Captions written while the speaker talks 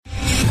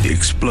The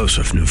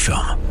explosive new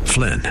film,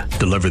 Flynn,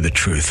 deliver the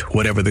truth,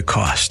 whatever the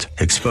cost,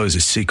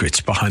 exposes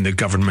secrets behind the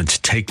government's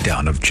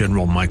takedown of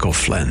General Michael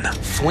Flynn.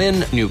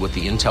 Flynn knew what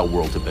the intel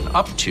world had been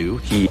up to.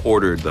 He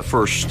ordered the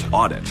first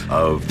audit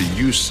of the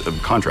use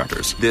of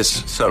contractors.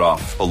 This set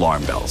off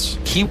alarm bells.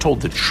 He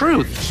told the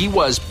truth. He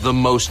was the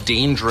most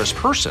dangerous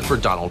person for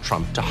Donald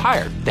Trump to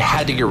hire. They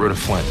had to get rid of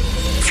Flynn.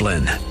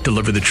 Flynn,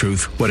 deliver the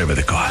truth, whatever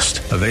the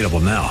cost. Available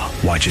now.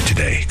 Watch it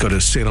today. Go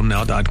to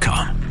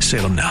salemnow.com.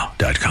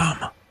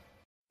 salemnow.com.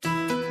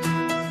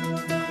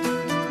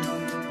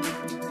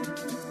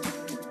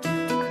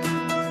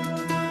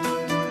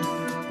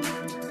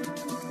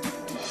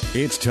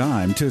 It's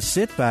time to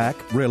sit back,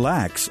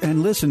 relax,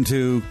 and listen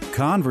to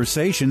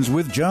Conversations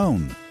with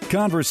Joan.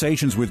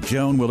 Conversations with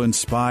Joan will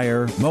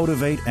inspire,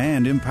 motivate,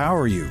 and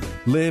empower you.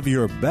 Live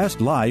your best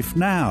life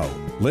now.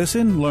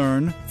 Listen,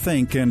 learn,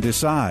 think, and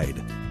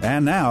decide.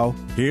 And now,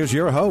 here's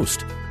your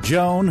host,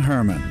 Joan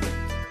Herman.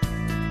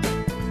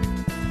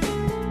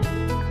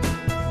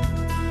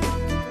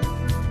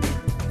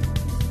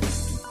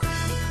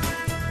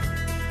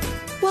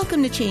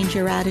 Welcome to Change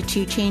Your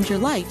Attitude, Change Your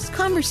Life's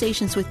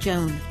Conversations with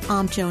Joan.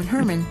 I'm Joan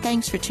Herman.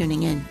 Thanks for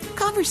tuning in.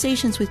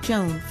 Conversations with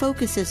Joan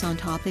focuses on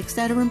topics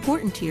that are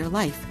important to your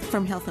life,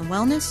 from health and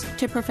wellness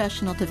to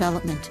professional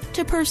development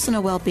to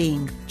personal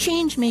well-being.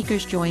 Change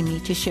makers join me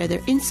to share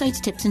their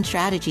insights, tips, and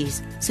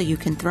strategies so you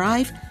can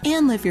thrive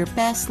and live your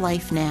best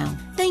life now.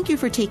 Thank you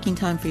for taking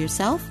time for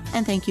yourself,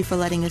 and thank you for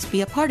letting us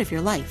be a part of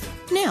your life.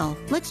 Now,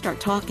 let's start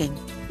talking.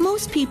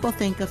 Most people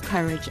think of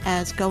courage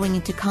as going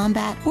into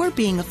combat or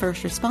being a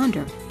first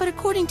responder. But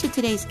according to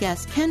today's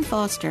guest, Ken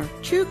Foster,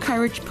 true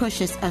courage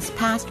pushes us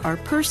past our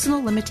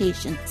personal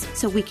limitations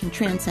so we can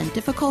transcend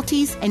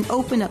difficulties and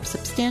open up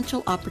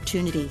substantial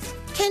opportunities.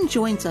 Ken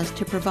joins us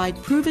to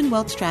provide proven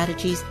wealth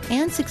strategies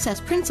and success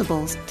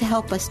principles to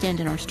help us stand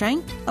in our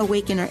strength,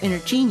 awaken our inner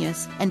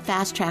genius, and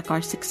fast-track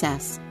our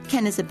success.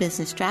 Ken is a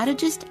business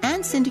strategist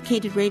and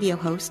syndicated radio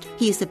host.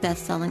 He is the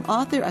best-selling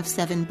author of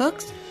 7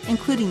 books,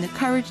 including The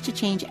Courage to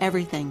Change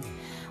Everything.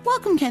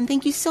 Welcome, Ken.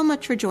 Thank you so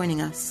much for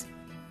joining us.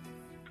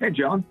 Hey,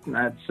 Joan.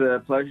 It's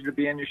a pleasure to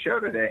be on your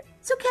show today.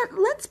 So,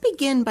 Ken, let's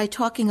begin by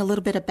talking a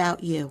little bit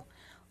about you.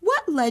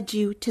 What led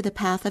you to the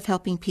path of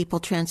helping people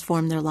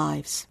transform their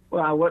lives?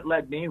 Well, what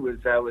led me was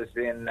I was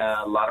in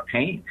a lot of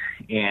pain,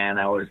 and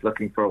I was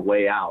looking for a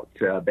way out.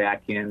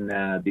 Back in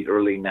the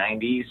early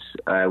 90s,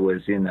 I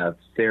was in a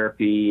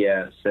therapy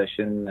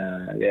session,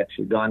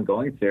 actually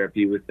ongoing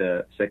therapy with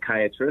a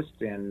psychiatrist,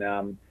 and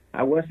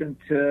I wasn't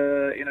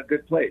in a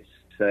good place.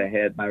 I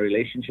had my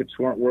relationships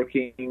weren't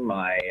working.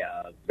 I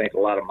make a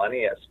lot of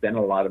money. I spent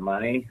a lot of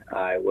money.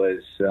 I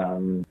was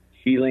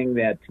feeling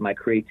that my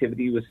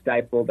creativity was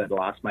stifled. I'd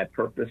lost my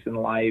purpose in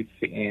life.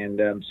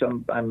 And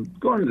so I'm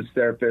going to this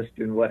therapist,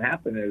 and what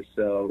happened is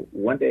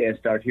one day I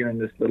start hearing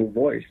this little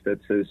voice that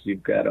says,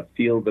 you've got to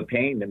feel the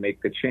pain to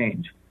make the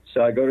change.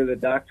 So I go to the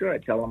doctor, I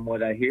tell him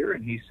what I hear,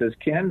 and he says,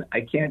 Ken,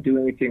 I can't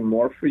do anything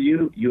more for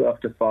you. You have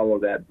to follow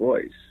that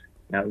voice.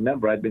 Now,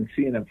 remember, I've been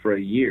seeing him for a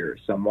year,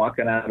 so I'm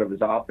walking out of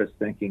his office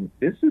thinking,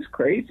 this is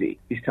crazy.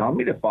 He's telling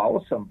me to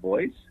follow some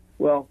voice?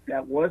 Well,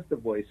 that was the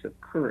voice of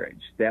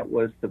courage. That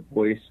was the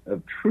voice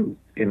of truth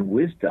and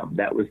wisdom.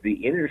 That was the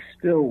inner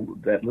still,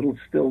 that little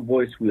still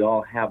voice we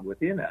all have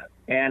within us.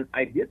 And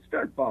I did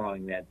start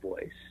following that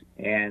voice.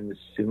 And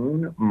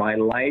soon my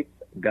life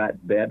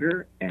got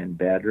better and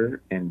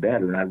better and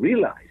better. And I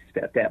realized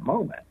at that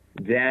moment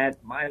that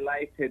my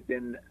life had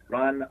been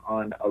run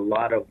on a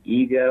lot of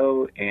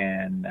ego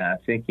and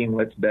thinking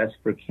what's best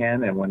for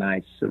Ken. And when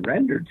I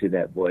surrendered to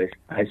that voice,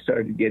 I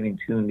started getting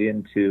tuned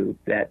into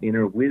that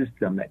inner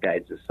wisdom that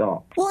guides us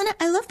all. Well, and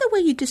I love the way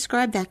you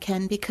describe that,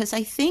 Ken, because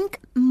I think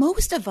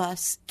most of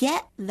us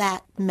get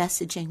that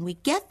messaging. We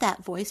get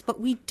that voice,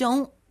 but we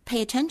don't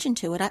pay attention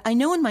to it. I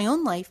know in my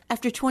own life,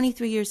 after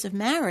 23 years of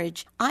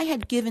marriage, I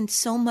had given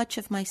so much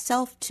of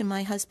myself to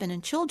my husband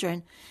and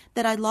children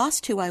that I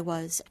lost who I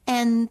was.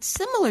 And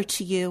similar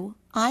to you,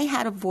 I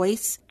had a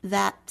voice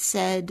that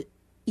said,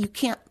 you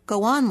can't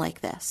go on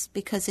like this,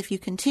 because if you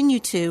continue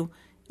to,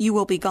 you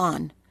will be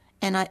gone.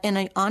 And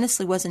I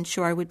honestly wasn't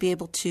sure I would be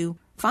able to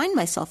find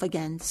myself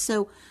again.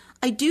 So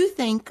I do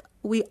think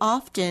we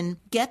often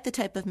get the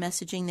type of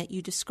messaging that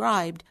you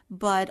described,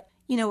 but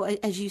you know,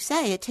 as you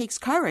say, it takes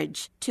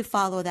courage to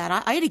follow that.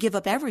 I had to give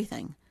up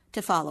everything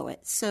to follow it.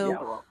 So yeah,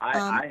 well,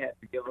 I had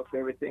to give up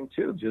everything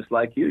too, just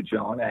like you,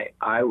 Joan.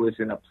 I was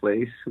in a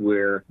place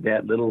where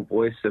that little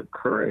voice of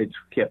courage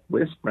kept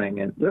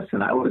whispering. And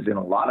listen, I was in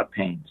a lot of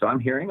pain. So I'm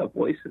hearing a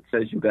voice that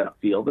says you've got to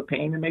feel the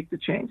pain to make the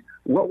change.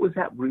 What was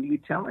that really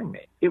telling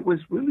me? It was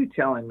really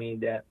telling me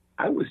that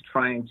I was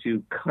trying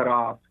to cut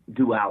off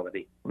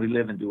duality. We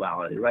live in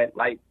duality, right?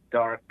 Light,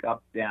 dark,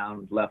 up,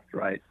 down, left,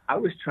 right. I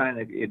was trying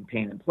to, in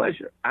pain and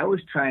pleasure, I was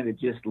trying to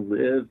just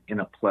live in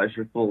a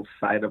pleasurable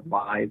side of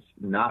life,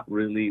 not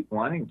really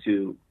wanting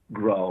to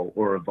grow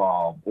or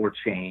evolve or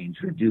change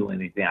or do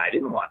anything. I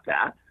didn't want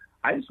that.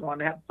 I just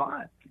wanted to have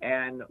fun.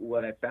 And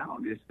what I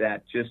found is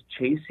that just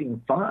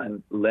chasing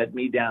fun led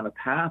me down a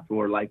path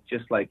where,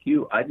 just like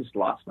you, I just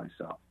lost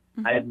myself.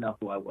 Mm-hmm. I didn't know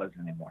who I was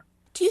anymore.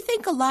 Do you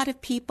think a lot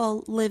of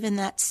people live in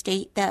that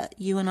state that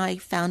you and I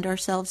found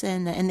ourselves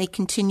in, and they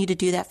continue to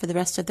do that for the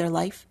rest of their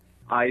life?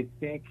 I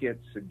think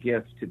it's a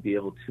gift to be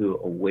able to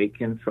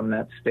awaken from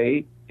that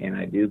state, and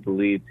I do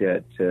believe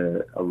that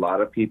a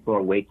lot of people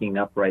are waking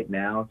up right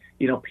now.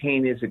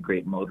 Pain is a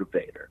great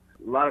motivator.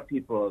 A lot of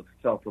people have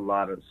felt a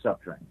lot of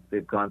suffering.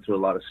 They've gone through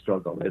a lot of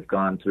struggle. They've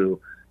gone through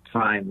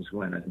times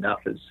when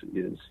enough is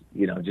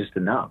just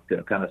enough.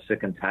 They're kind of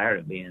sick and tired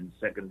of being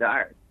sick and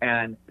tired.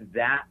 And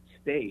that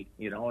state,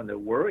 and they're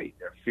worried,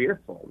 they're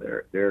fearful,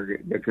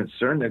 they're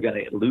concerned they're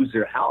going to lose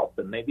their health,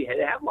 and maybe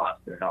they have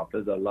lost their health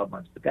as their loved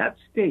ones. But that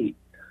state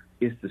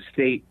is the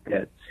state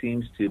that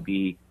seems to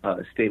be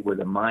a state where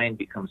the mind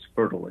becomes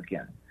fertile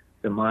again.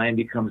 The mind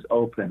becomes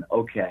open.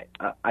 Okay,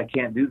 I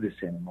can't do this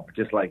anymore.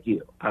 Just like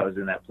you, I was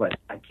in that place.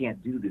 I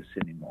can't do this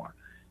anymore.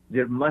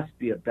 There must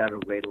be a better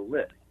way to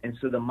live. And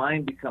so the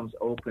mind becomes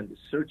open to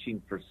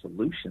searching for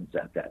solutions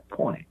at that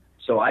point.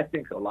 So I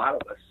think a lot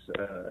of us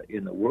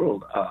in the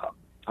world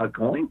are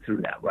going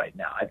through that right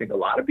now. I think a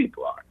lot of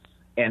people are.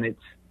 And it's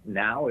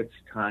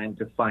time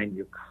to find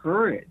your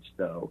courage,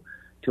 though,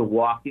 to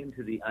walk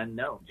into the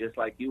unknown, just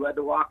like you had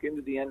to walk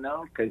into the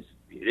unknown because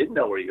you didn't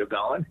know where you're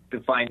going to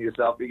find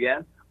yourself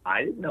again.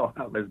 I didn't know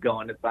where I was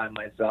going to find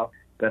myself,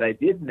 but I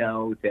did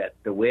know that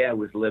the way I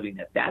was living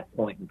at that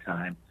point in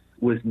time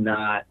was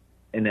not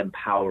an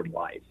empowered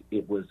life.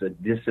 It was a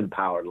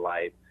disempowered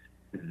life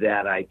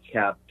that I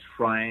kept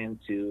trying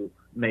to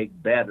make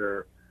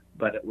better,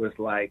 but it was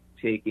like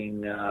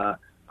taking, I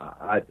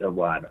don't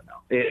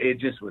know. It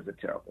just was a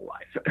terrible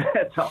life.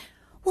 That's all.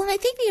 Well, I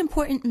think the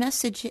important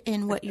message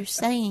in what you're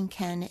saying,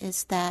 Ken,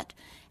 is that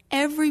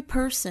every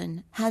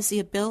person has the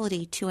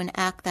ability to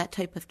enact that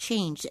type of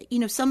change.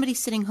 Somebody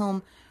sitting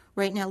home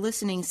right now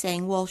listening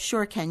saying, well,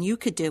 sure, Ken, you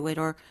could do it,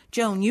 or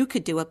Joan, you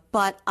could do it,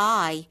 but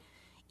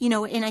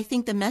and I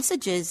think the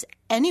message is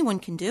anyone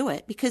can do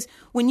it, because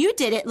when you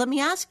did it, let me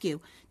ask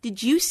you,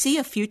 did you see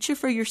a future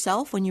for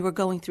yourself when you were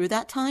going through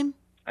that time?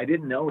 I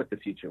didn't know what the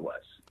future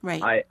was.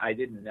 Right. I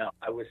didn't know.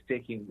 I was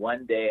taking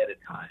one day at a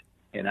time,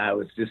 and I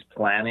was just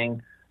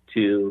planning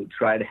to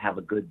try to have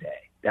a good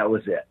day. That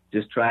was it.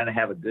 Just trying to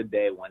have a good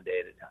day one day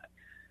at a time.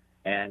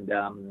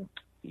 And,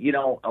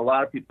 a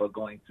lot of people are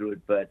going through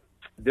it, but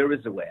there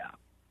is a way out.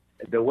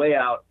 The way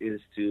out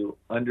is to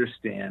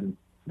understand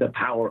the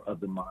power of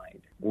the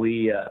mind.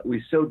 We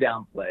so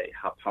downplay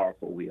how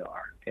powerful we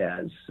are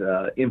as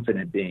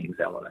infinite beings,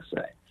 I want to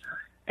say.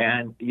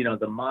 And,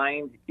 the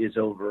mind is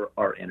over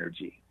our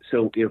energy.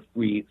 So if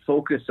we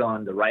focus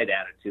on the right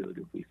attitude,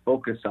 if we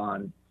focus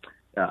on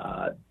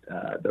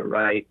the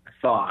right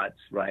thoughts,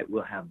 right,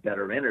 we'll have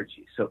better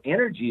energy. So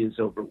energy is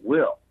over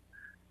will.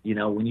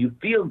 When you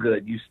feel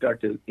good, you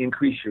start to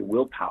increase your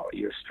willpower,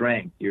 your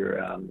strength, your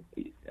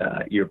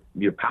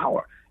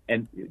power.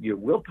 And your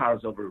willpower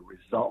is over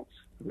results.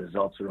 The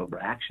results are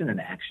over action, and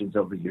action's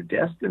over your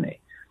destiny.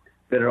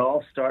 But it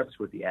all starts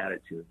with the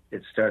attitude.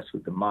 It starts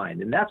with the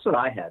mind. And that's what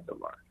I had to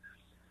learn.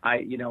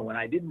 When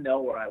I didn't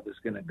know where I was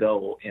going to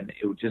go, and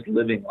it was just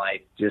living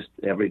life just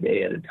every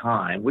day at a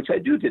time, which I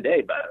do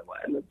today, by the way.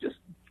 I live just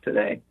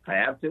today. I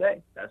have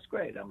today. That's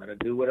great. I'm going to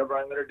do whatever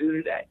I'm going to do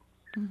today.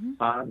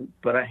 Mm-hmm.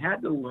 But I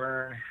had to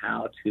learn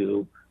how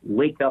to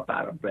wake up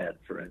out of bed,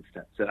 for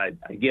instance. And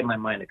I give my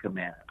mind a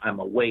command. I'm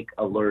awake,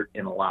 alert,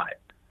 and alive.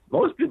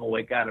 Most people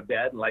wake out of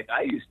bed like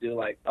I used to,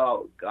 like,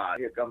 oh, God,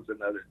 here comes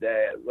another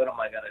day. What am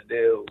I going to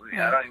do?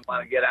 I don't even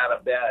want to get out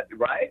of bed,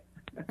 right?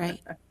 Right.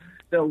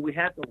 So we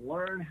have to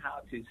learn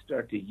how to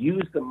start to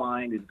use the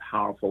mind in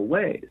powerful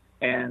ways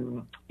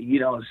and,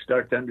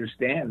 start to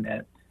understand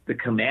that the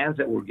commands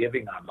that we're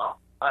giving our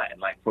mind,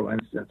 like, for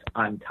instance,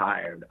 I'm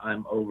tired,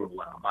 I'm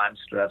overwhelmed, I'm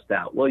stressed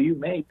out. Well,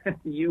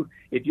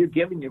 if you're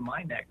giving your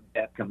mind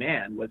that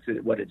command,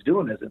 what it's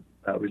doing is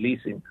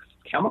releasing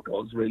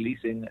chemicals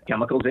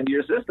into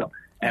your system.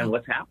 And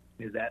what's happening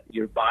is that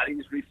your body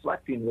is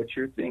reflecting what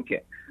you're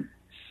thinking.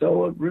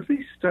 So it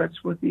really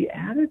starts with the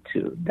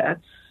attitude.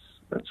 That's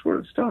where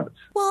it starts.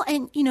 Well,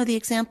 and, the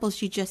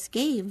examples you just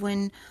gave,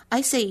 when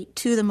I say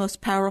two of the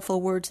most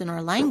powerful words in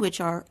our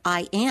language are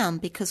I am,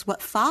 because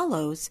what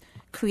follows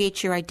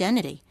creates your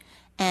identity.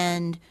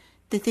 And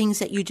the things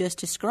that you just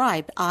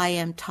described, I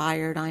am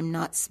tired, I'm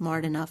not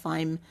smart enough,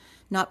 I'm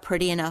not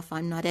pretty enough,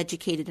 I'm not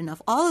educated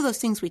enough, all of those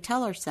things we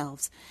tell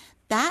ourselves,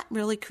 that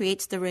really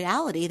creates the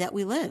reality that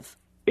we live.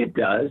 It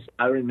does.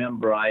 I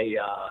remember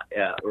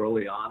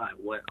early on, I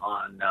went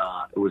on,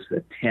 it was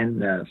a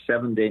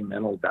 7-day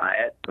mental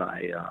diet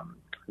by,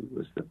 who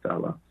was the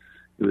fellow?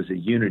 It was a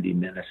Unity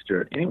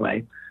minister.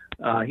 Anyway,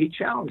 he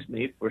challenged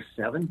me for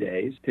 7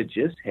 days to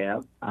just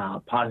have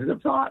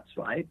positive thoughts,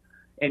 right?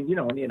 And,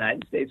 in the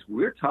United States,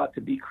 we're taught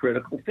to be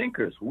critical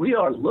thinkers. We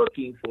are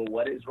looking for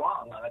what is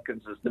wrong on a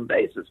consistent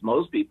basis.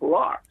 Most people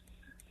are.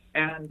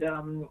 And,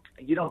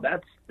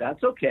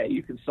 that's okay.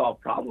 You can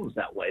solve problems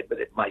that way, but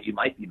you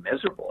might be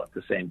miserable at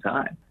the same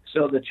time.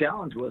 So the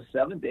challenge was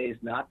 7 days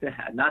not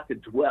to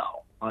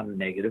dwell on a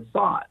negative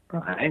thought,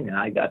 right? And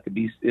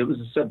it was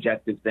a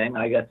subjective thing.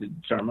 I got to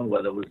determine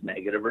whether it was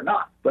negative or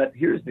not. But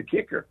here's the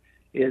kicker.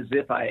 is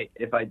if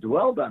I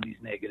dwelled on these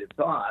negative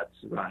thoughts,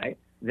 right,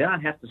 then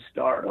I'd have to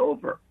start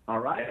over, all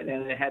right?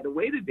 And I had to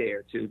wait a day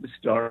or two to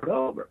start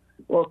over.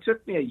 Well, it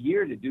took me a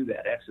year to do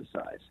that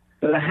exercise.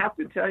 But I have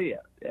to tell you,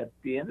 at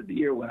the end of the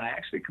year, when I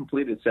actually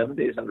completed 7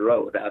 days in a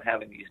row without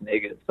having these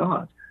negative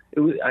thoughts, it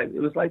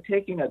was like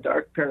taking a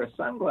dark pair of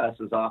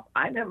sunglasses off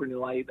I never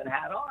knew I even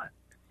had on.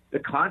 The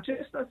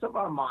consciousness of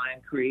our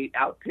mind create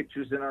out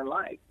pictures in our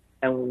life.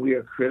 And when we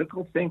are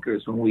critical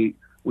thinkers, when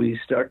we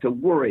start to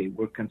worry,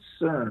 we're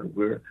concerned,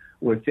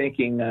 we're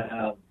thinking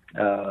the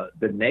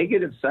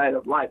negative side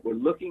of life. We're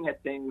looking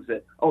at things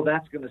that, oh,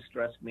 that's going to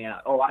stress me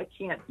out. Oh, I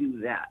can't do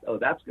that. Oh,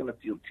 that's going to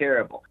feel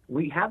terrible.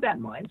 We have that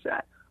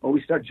mindset. Or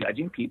we start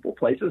judging people,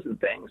 places, and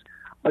things.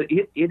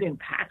 It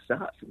impacts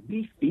us.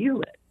 We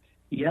feel it,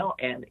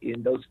 and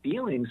in those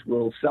feelings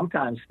will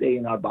sometimes stay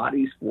in our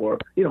bodies for,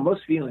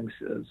 most feelings,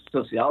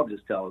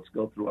 sociologists tell us,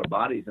 go through our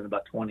bodies in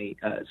about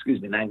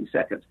 90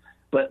 seconds.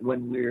 But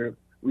when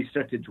we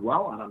start to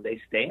dwell on them,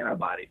 they stay in our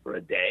body for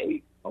a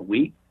day, a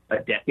week, a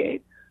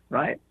decade,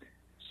 right?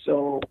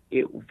 So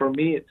for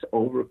me, it's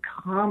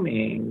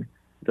overcoming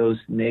those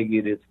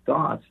negative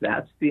thoughts.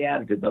 That's the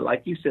attitude. But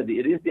like you said,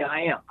 it is the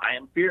I am. I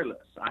am fearless.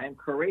 I am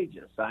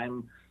courageous.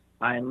 I'm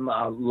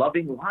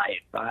loving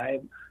life.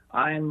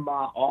 I'm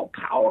all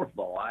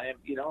powerful. I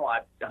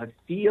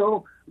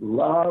feel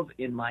love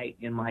in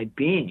my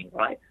being.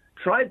 Right?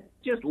 Try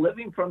just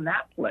living from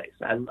that place.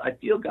 I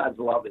feel God's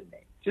love in me.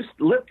 Just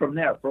live from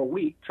there for a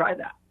week. Try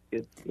that.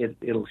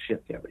 It'll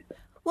shift everything.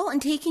 Well,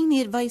 and taking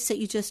the advice that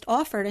you just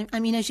offered, I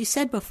mean, as you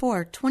said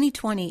before,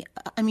 2020,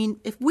 I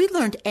mean, if we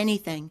learned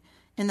anything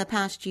in the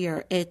past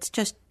year, it's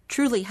just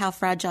truly how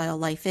fragile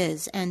life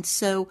is. And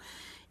so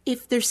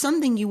if there's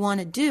something you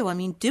want to do, I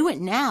mean, do it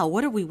now.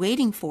 What are we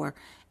waiting for?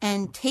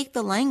 And take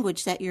the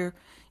language that you're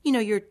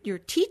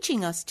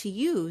teaching us to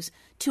use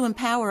to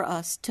empower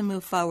us to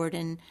move forward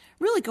and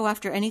really go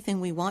after anything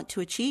we want to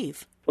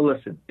achieve. Well,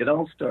 listen, it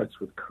all starts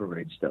with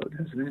courage, though,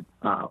 doesn't it?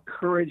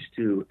 Courage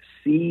to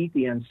see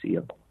the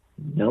unseeable,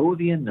 know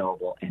the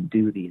unknowable, and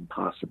do the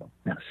impossible.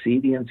 Now, see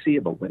the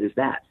unseeable. What is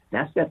that?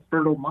 That's that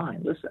fertile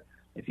mind. Listen,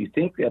 if you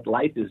think that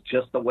life is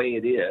just the way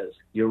it is,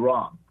 you're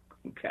wrong,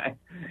 okay?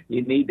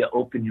 You need to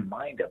open your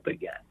mind up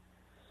again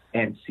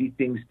and see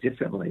things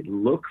differently.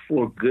 Look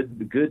for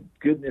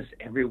goodness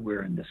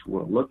everywhere in this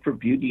world. Look for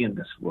beauty in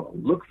this world.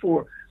 Look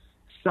for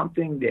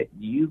something that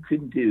you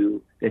can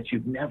do that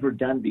you've never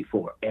done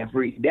before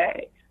every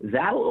day.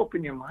 That'll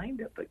open your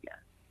mind up again.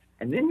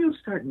 And then you'll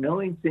start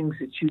knowing things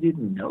that you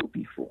didn't know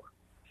before.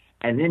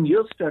 And then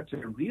you'll start to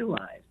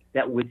realize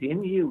that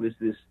within you is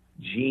this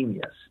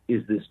genius,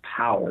 is this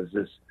power,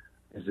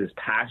 is this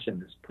passion,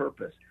 this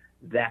purpose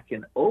that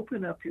can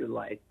open up your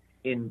life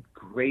in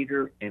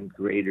greater and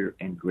greater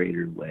and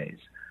greater ways.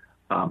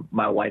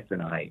 My wife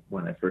and I,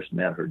 when I first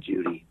met her,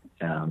 Judy,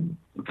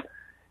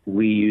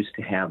 we used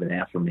to have an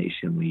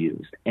affirmation we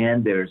used,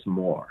 and there's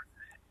more.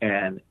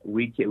 And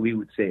we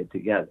would say it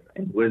together.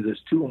 And where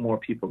there's two or more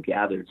people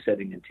gathered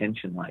setting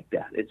intention like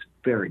that, it's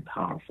very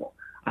powerful.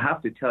 I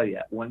have to tell you,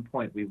 at one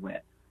point we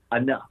went,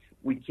 enough.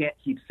 We can't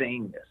keep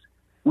saying this.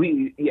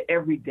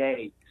 Every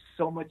day,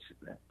 so much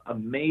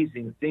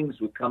amazing things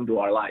would come to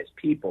our lives,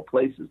 people,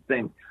 places,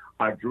 things,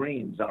 our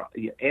dreams,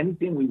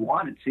 anything we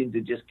wanted seemed to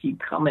just keep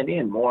coming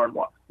in more and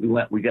more.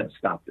 We got to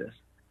stop this.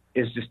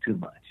 It's just too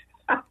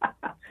much.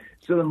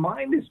 So the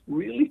mind is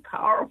really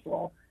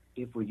powerful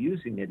if we're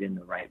using it in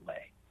the right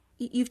way.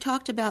 You've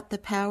talked about the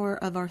power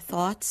of our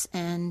thoughts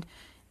and,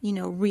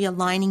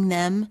 realigning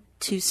them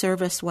to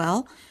serve us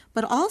well.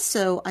 But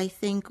also, I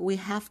think we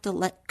have to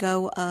let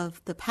go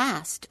of the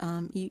past.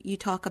 You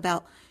talk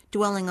about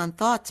dwelling on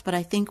thoughts, but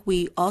I think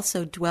we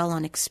also dwell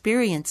on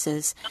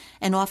experiences,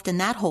 and often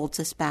that holds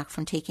us back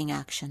from taking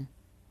action.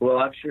 Well,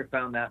 I've sure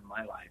found that in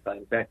my life.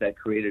 In fact, I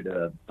created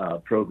a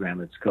program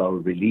that's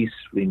called Release,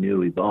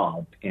 Renew,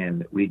 Evolve,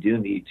 and we do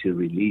need to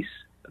release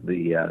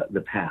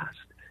the past.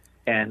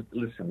 And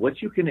listen,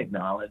 what you can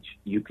acknowledge,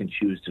 you can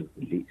choose to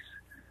release.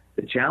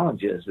 The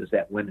challenge is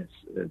that when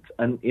it's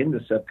in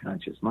the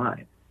subconscious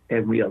mind,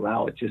 and we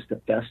allow it just to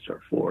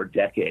fester for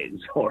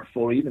decades or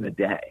for even a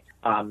day,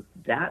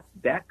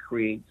 that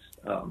creates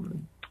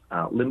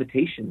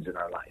limitations in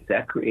our life.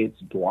 That creates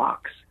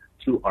blocks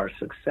to our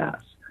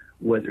success,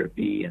 whether it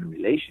be in a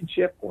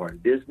relationship or in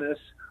business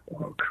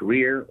or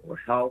career or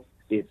health.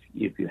 If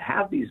you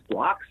have these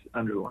blocks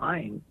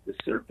underlying the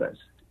surface,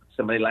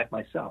 somebody like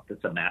myself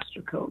that's a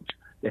master coach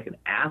that can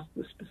ask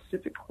the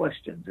specific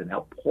questions and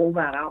help pull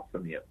that out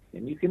from you,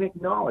 and you can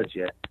acknowledge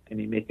it, and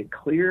you make a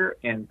clear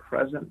and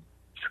present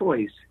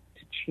choice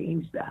to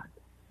change that.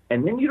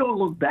 And then you don't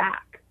look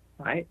back,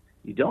 right?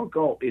 You don't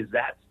go, is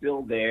that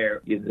still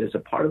there? There's a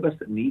part of us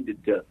that need to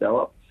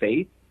develop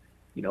faith,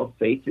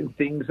 faith in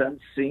things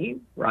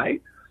unseen,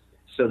 right?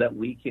 So that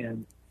we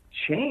can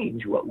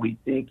change what we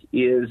think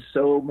is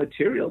so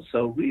material,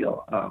 so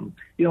real.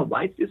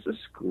 Life is a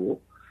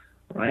school,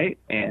 right?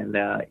 And,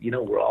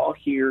 we're all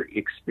here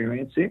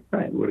experiencing,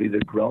 right? We're either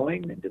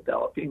growing and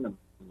developing and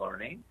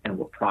learning, and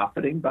we're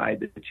profiting by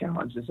the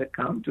challenges that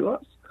come to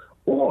us,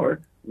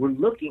 or we're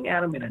looking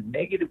at them in a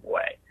negative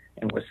way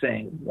and we're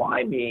saying,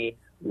 why me?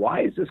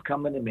 Why is this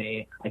coming to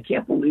me? I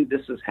can't believe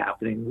this is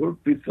happening.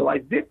 We feel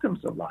like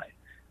victims of life.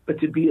 But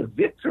to be a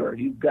victor,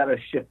 you've got to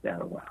shift that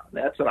around.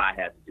 That's what I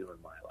had to do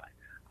in my life.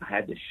 I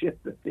had to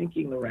shift the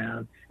thinking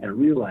around and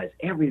realize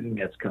everything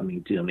that's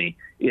coming to me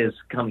is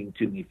coming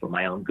to me for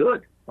my own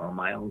good, for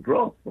my own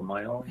growth, for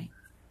my own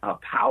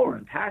power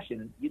and passion.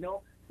 And, you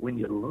know, when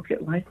you look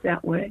at life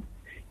that way,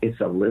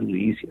 it's a little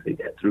easier to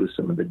get through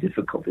some of the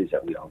difficulties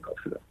that we all go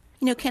through.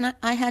 You know, Ken,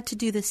 I had to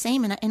do the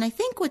same. And I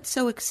think what's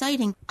so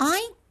exciting,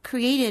 I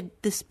created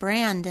this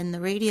brand and the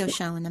radio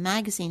show and the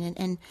magazine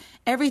and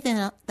everything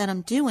that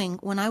I'm doing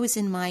when I was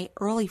in my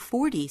early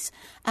 40s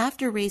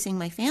after raising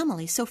my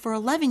family. So for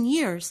 11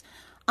 years,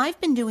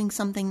 I've been doing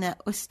something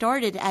that was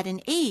started at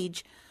an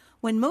age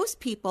when most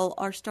people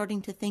are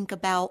starting to think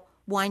about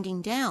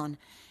winding down.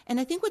 And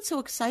I think what's so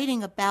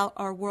exciting about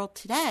our world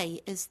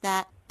today is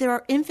that there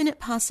are infinite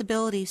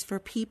possibilities for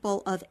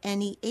people of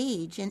any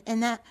age,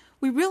 and that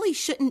we really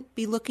shouldn't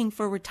be looking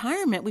for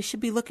retirement. We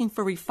should be looking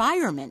for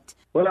refirement.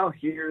 Well,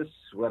 here's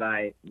what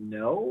I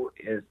know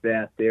is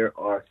that there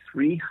are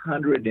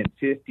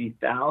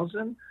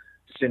 350,000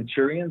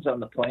 centurions on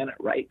the planet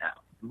right now.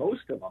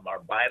 Most of them are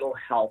vital,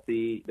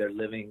 healthy. They're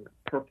living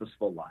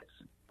purposeful lives.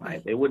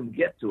 Right? They wouldn't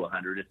get to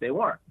 100 if they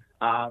weren't.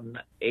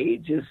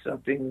 Age is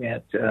something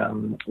that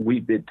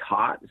we've been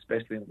taught,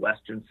 especially in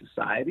Western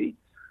society,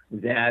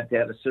 that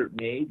at a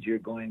certain age, you're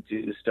going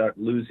to start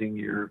losing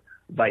your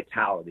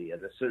vitality.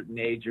 At a certain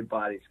age, your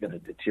body's going to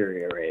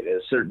deteriorate. At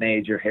a certain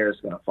age, your hair's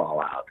going to fall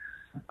out.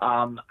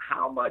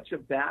 How much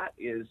of that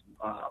is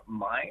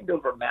mind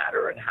over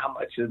matter, and how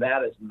much of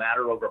that is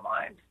matter over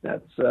mind?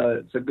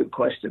 It's a good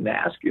question to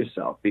ask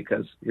yourself,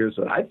 because here's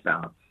what I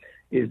found,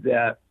 is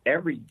that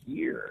every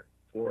year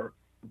for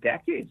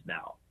decades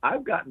now,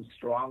 I've gotten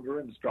stronger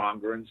and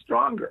stronger and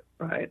stronger,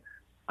 right?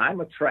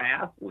 I'm a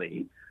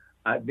triathlete.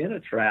 I've been a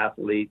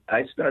triathlete.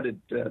 I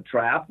started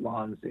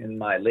triathlons in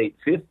my late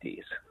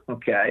 50s,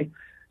 okay?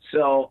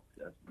 So,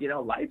 you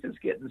know, life is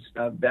getting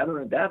better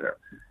and better.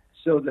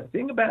 So the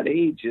thing about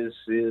age is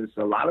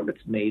a lot of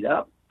it's made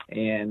up.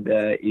 And,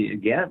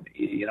 again,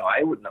 you know,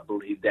 I wouldn't have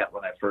believed that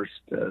when I first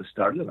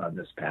started on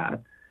this path.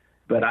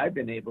 But I've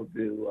been able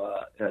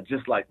to,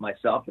 just like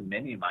myself and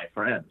many of my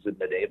friends, have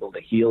been able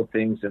to heal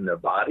things in their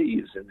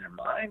bodies, in their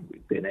mind.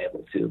 We've been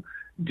able to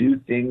do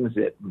things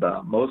that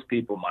most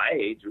people my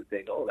age would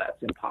think, oh,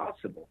 that's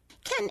impossible.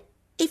 Ken,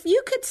 if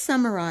you could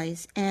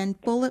summarize and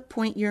bullet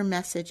point your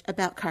message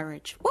about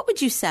courage, what would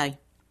you say?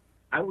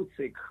 I would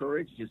say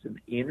courage is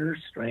an inner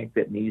strength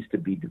that needs to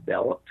be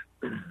developed.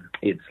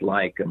 It's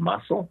like a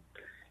muscle.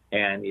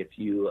 And if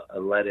you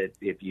let it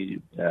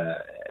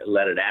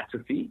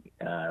atrophy,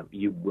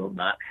 you will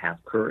not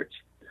have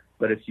courage.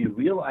 But if you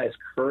realize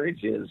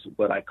courage is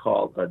what I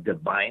call a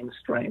divine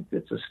strength,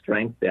 it's a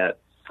strength that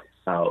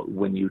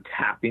when you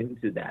tap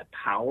into that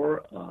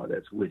power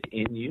that's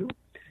within you,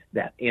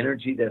 that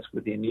energy that's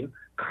within you,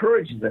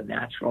 courage is a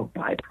natural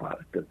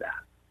byproduct of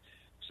that.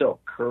 So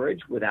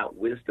courage without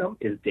wisdom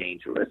is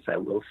dangerous. I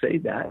will say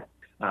that.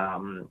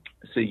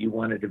 So you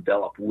want to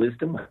develop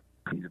wisdom.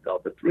 You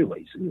develop it three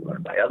ways. You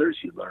learn by others,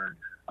 you learn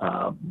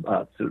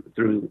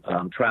through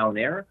trial and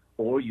error,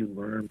 or you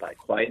learn by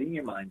quieting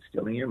your mind,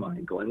 stilling your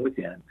mind, going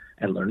within,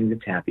 and learning to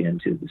tap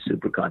into the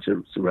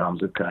superconscious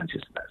realms of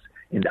consciousness,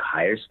 into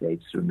higher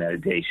states through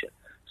meditation.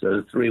 So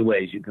there's three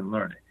ways you can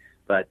learn it.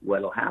 But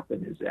what will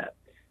happen is that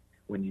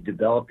when you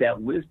develop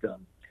that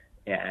wisdom,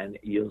 and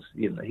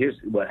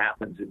here's what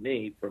happens to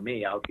me. For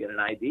me, I'll get an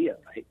idea,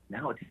 right?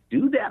 Now to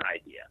do that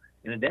idea,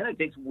 and then it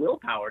takes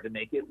willpower to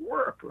make it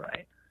work,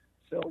 right?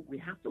 So we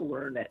have to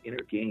learn that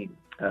inner game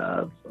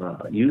of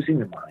using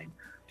the mind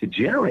to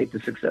generate the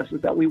successes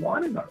that we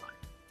want in our life.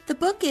 The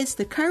book is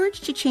The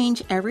Courage to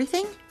Change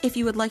Everything. If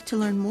you would like to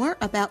learn more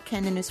about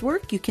Ken and his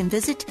work, you can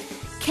visit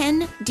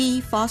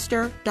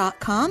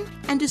kendfoster.com.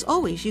 And as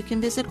always, you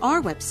can visit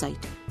our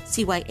website,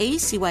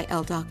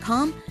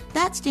 CYACYL.com.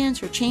 That stands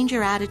for Change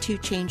Your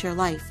Attitude, Change Your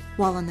Life.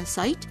 While on the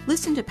site,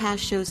 listen to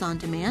past shows on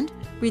demand,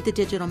 read the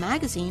digital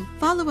magazine,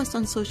 follow us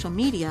on social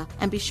media,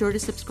 and be sure to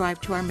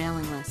subscribe to our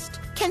mailing list.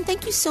 Ken,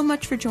 thank you so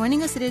much for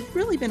joining us. It has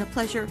really been a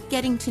pleasure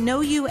getting to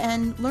know you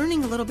and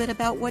learning a little bit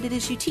about what it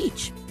is you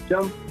teach.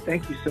 Joan,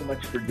 thank you so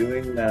much for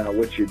doing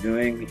what you're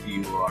doing.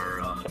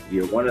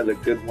 You're one of the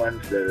good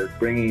ones that is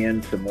bringing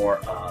in some more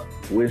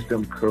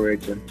wisdom,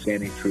 courage,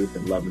 understanding truth,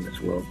 and love in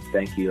this world.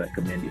 Thank you. I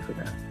commend you for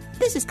that.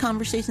 This is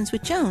Conversations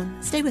with Joan.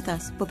 Stay with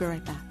us. We'll be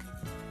right back.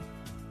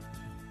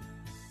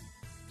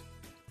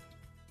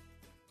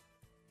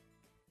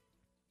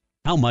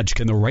 How much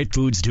can the right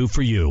foods do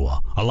for you?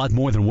 A lot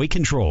more than we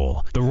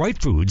control. The right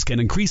foods can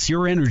increase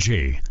your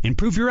energy,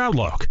 improve your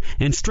outlook,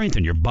 and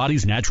strengthen your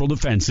body's natural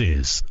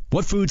defenses.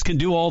 What foods can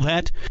do all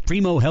that?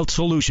 Primo Health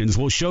Solutions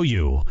will show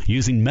you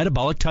using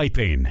metabolic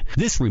typing.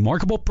 This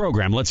remarkable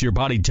program lets your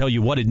body tell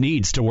you what it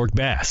needs to work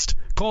best.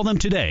 Call them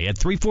today at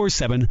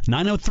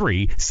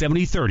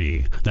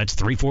 347-903-7030. That's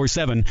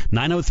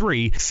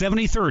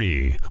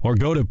 347-903-7030. Or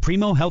go to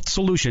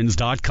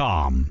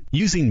PrimoHealthSolutions.com.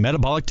 Using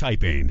metabolic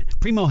typing,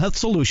 Primo Health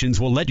Solutions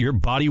will let your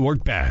body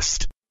work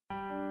best.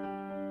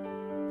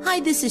 Hi,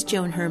 this is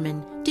Joan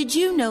Herman. Did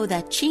you know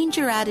that Change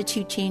Your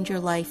Attitude, Change Your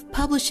Life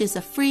publishes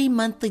a free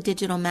monthly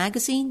digital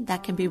magazine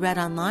that can be read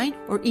online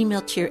or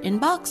emailed to your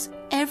inbox?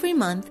 Every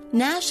month,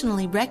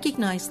 nationally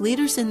recognized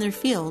leaders in their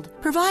field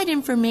provide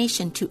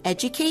information to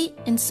educate,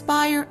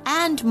 inspire,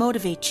 and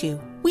motivate you.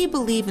 We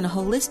believe in a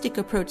holistic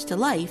approach to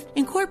life,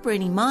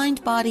 incorporating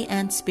mind, body,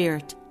 and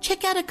spirit.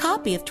 Check out a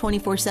copy of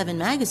 24/7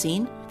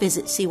 magazine,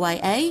 visit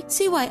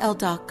CYACYL.com,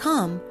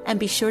 and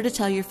be sure to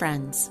tell your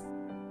friends.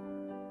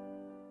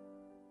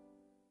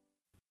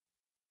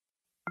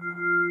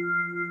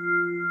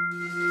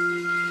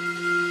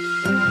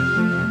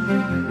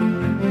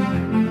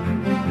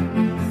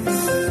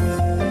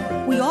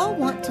 We all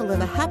want to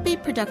live a happy,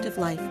 productive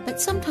life,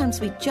 but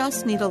sometimes we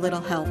just need a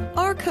little help.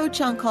 Our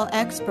Coach On Call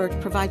expert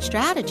provides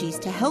strategies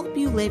to help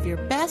you live your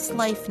best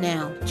life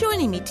now.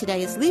 Joining me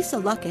today is Lisa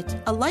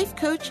Luckett, a life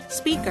coach,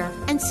 speaker,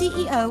 and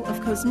CEO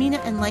of Cosmina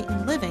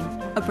Enlightened Living,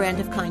 a brand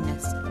of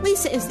kindness.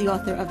 Lisa is the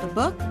author of the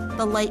book,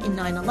 The Light in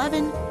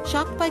 9/11,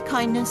 Shocked by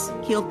Kindness,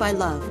 Healed by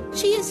Love.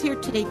 She is here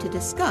today to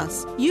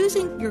discuss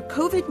using your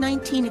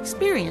COVID-19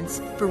 experience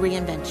for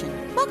reinvention.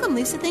 Welcome,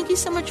 Lisa. Thank you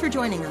so much for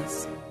joining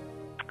us.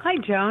 Hi,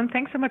 Joan.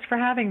 Thanks so much for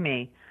having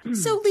me.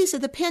 So, Lisa,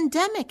 the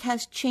pandemic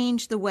has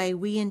changed the way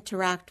we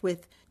interact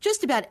with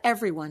just about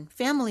everyone,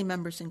 family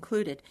members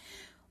included.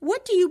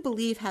 What do you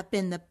believe have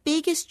been the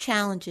biggest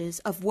challenges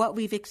of what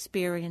we've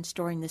experienced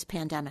during this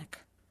pandemic?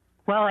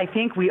 Well, I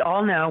think we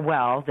all know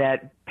well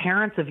that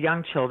parents of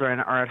young children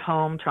are at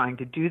home trying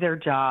to do their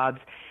jobs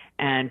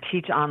and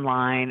teach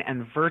online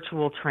and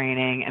virtual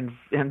training and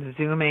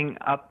Zooming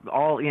up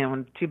all,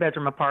 in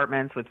 2-bedroom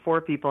apartments with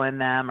 4 people in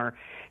them or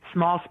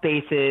small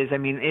spaces. I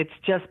mean, it's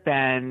just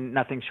been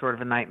nothing short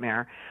of a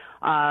nightmare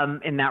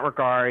in that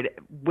regard,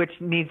 which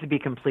needs to be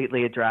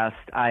completely addressed.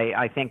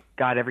 I thank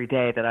God every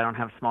day that I don't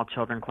have small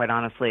children, quite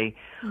honestly.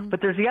 Mm-hmm.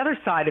 But there's the other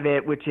side of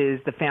it, which is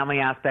the family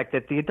aspect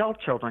that the adult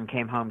children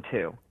came home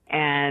to.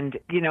 And,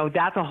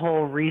 that's a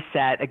whole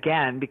reset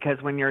again,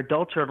 because when your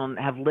adult children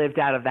have lived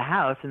out of the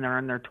house and they're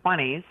in their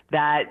 20s,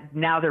 that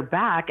now they're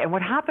back. And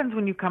what happens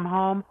when you come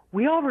home,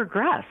 we all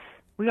regress.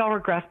 We all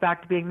regress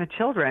back to being the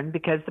children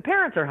because the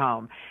parents are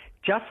home.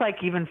 Just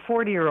like even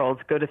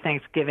 40-year-olds go to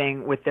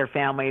Thanksgiving with their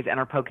families and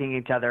are poking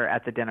each other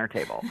at the dinner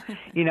table.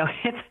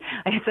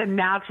 It's a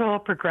natural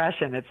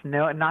progression. It's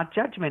not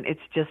judgment.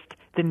 It's just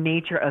the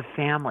nature of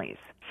families.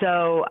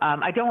 So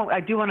I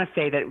do want to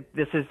say that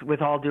this is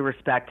with all due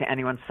respect to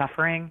anyone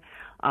suffering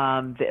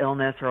the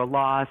illness or a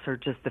loss or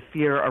just the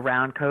fear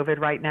around COVID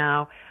right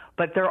now.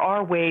 But there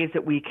are ways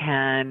that we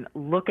can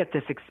look at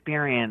this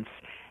experience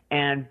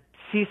and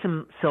see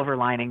some silver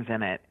linings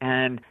in it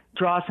and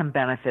draw some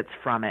benefits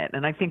from it.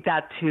 And I think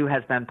that, too,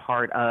 has been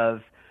part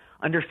of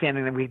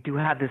understanding that we do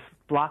have this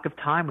block of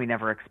time we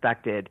never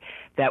expected,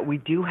 that we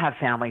do have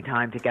family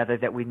time together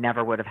that we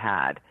never would have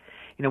had.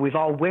 We've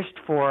all wished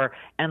for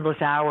endless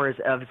hours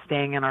of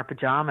staying in our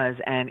pajamas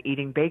and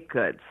eating baked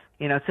goods.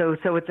 So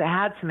it's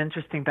had some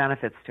interesting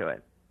benefits to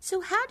it.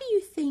 So how do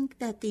you think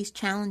that these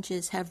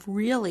challenges have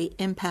really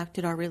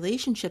impacted our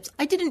relationships?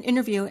 I did an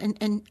interview,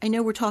 and I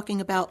know we're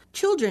talking about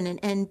children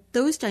and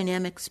those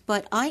dynamics,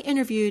 but I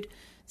interviewed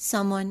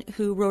someone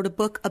who wrote a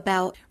book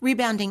about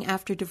rebounding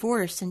after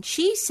divorce, and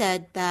she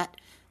said that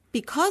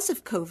because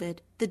of COVID,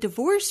 the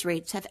divorce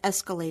rates have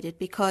escalated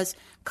because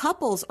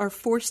couples are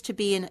forced to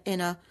be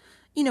in a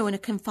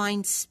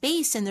confined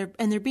space, and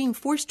they're being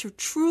forced to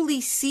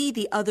truly see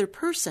the other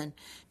person.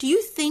 Do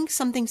you think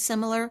something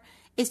similar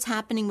is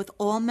happening with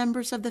all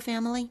members of the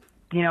family?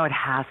 It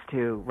has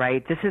to,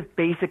 right? This is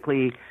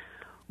basically,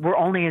 we're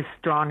only as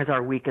strong as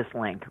our weakest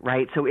link,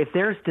 right? So if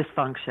there's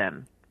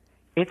dysfunction,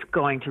 it's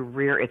going to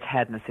rear its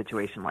head in a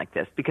situation like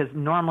this because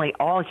normally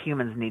all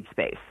humans need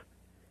space.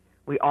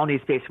 We all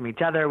need space from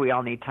each other. We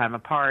all need time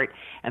apart,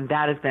 and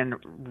that has been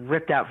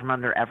ripped out from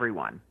under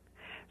everyone.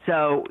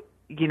 So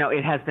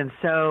it has been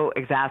so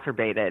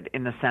exacerbated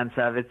in the sense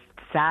of it's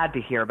sad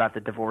to hear about the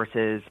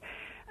divorces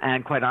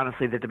and, quite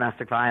honestly, the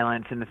domestic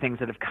violence and the things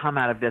that have come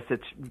out of this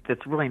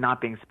that's really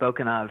not being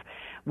spoken of,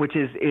 which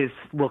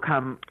will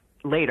come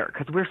later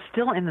because we're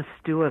still in the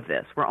stew of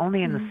this. We're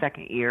only in the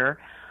second year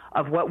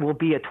of what will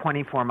be a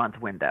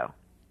 24-month window,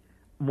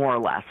 more or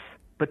less,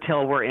 but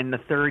till we're in the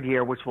third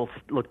year, which will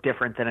look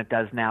different than it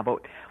does now.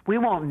 But we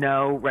won't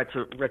know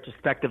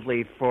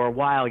retrospectively for a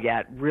while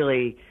yet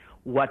really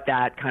what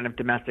that kind of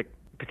domestic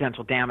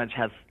potential damage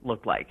has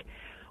looked like.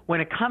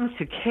 When it comes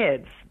to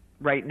kids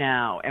right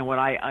now, and what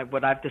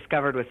I've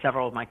discovered with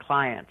several of my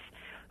clients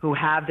who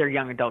have their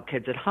young adult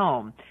kids at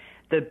home,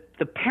 the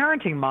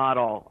parenting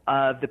model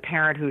of the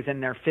parent who's in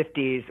their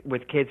 50s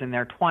with kids in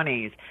their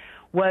 20s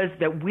was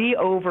that we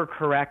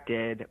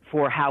overcorrected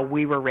for how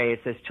we were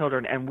raised as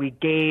children, and we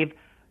gave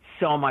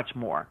so much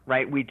more,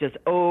 right? We just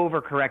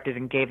overcorrected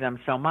and gave them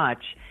so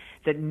much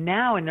that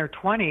now in their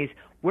 20s,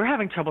 we're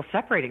having trouble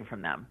separating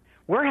from them.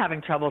 We're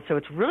having trouble, so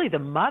it's really the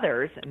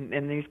mothers,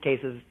 in these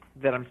cases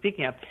that I'm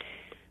speaking of,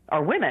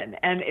 are women.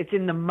 And it's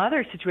in the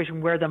mother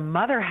situation where the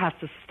mother has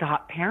to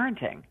stop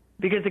parenting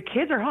because the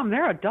kids are home.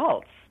 They're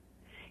adults.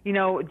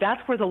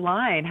 that's where the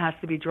line has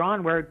to be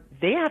drawn, where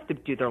they have to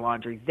do their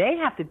laundry. They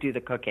have to do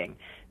the cooking.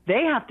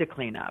 They have to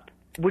clean up,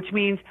 which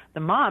means the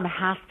mom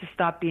has to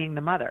stop being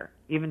the mother,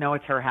 even though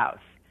it's her house.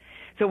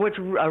 So what's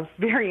a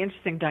very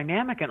interesting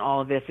dynamic in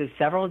all of this is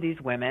several of these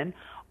women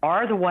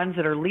are the ones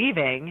that are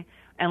leaving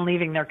and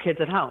leaving their kids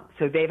at home.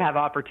 So they've had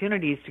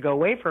opportunities to go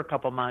away for a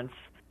couple months.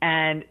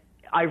 And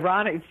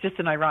it's just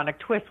an ironic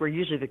twist where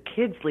usually the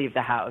kids leave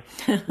the house.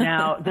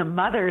 Now the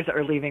mothers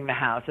are leaving the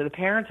house, or the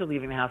parents are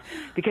leaving the house,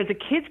 because the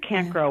kids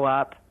can't grow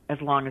up as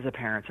long as the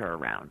parents are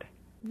around.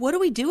 What do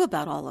we do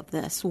about all of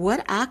this?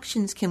 What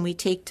actions can we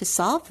take to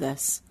solve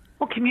this?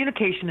 Well,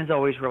 communication is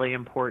always really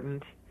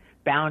important.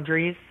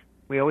 Boundaries.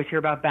 We always hear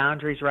about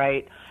boundaries,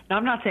 right? Now,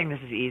 I'm not saying this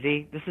is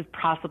easy. This is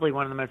possibly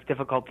one of the most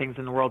difficult things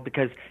in the world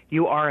because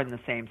you are in the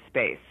same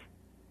space.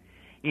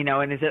 And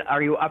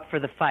are you up for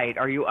the fight?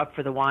 Are you up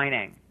for the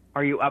whining?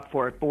 Are you up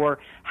for it? Or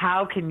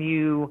how can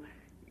you,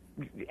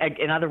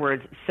 in other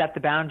words, set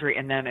the boundary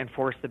and then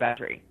enforce the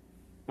boundary?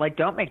 Like,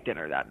 don't make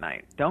dinner that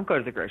night. Don't go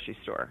to the grocery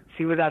store.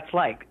 See what that's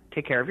like.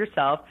 Take care of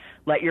yourself.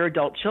 Let your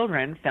adult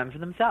children fend for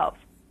themselves.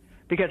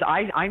 Because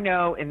I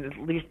know in at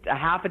least a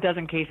half a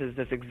dozen cases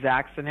this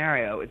exact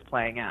scenario is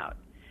playing out.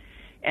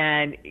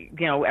 And,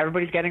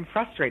 everybody's getting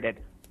frustrated.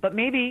 But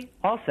maybe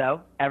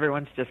also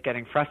everyone's just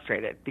getting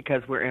frustrated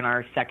because we're in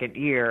our second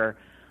year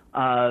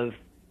of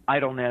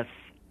idleness,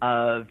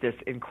 of this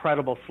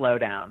incredible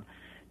slowdown,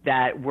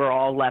 that we're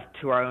all left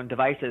to our own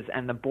devices,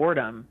 and the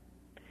boredom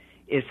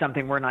is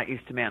something we're not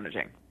used to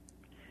managing.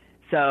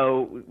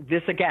 So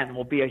this, again,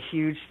 will be a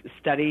huge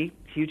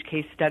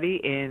case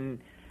study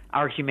in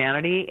our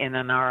humanity and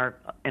in our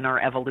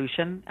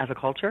evolution as a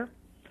culture.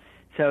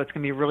 So it's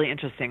going to be really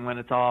interesting when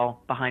it's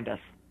all behind us.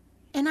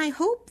 And I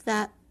hope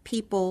that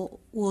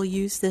people will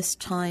use this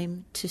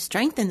time to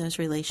strengthen those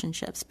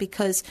relationships,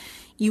 because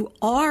you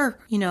are,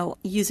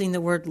 using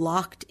the word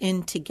locked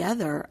in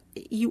together,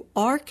 you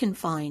are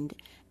confined.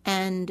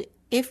 And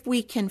if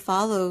we can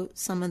follow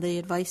some of the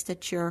advice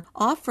that you're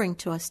offering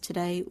to us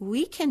today,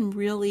 we can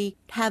really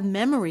have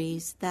we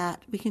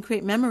can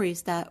create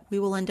memories that we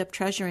will end up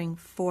treasuring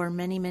for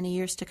many, many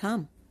years to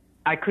come.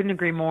 I couldn't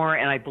agree more,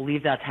 and I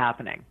believe that's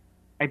happening.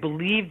 I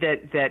believe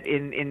that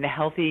in the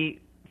healthy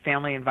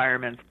family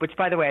environments, which,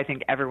 by the way, I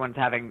think everyone's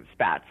having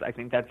spats. I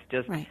think that's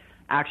just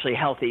actually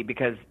healthy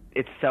because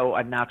it's so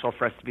unnatural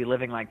for us to be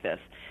living like this.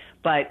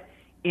 But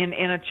in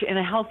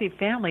a healthy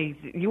family,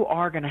 you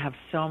are going to have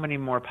so many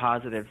more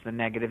positives than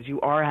negatives. You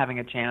are having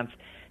a chance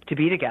to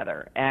be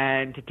together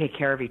and to take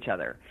care of each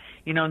other.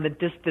 And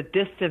the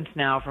distance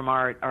now from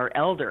our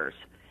elders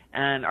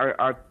and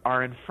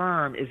our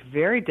infirm is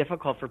very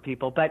difficult for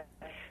people, but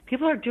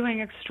people are doing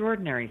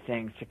extraordinary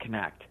things to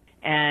connect.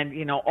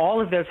 And,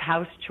 all of those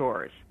house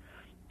chores,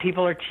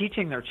 people are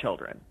teaching their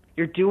children.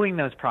 You're doing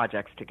those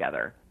projects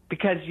together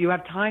because you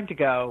have time to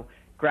go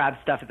grab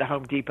stuff at the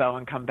Home Depot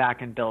and come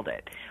back and build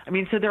it. I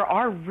mean, so there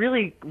are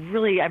really,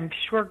 really, I'm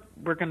sure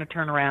we're going to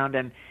turn around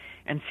and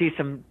see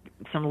some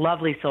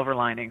lovely silver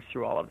linings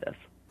through all of this.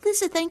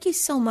 Lisa, thank you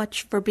so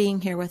much for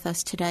being here with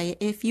us today.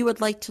 If you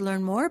would like to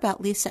learn more about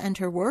Lisa and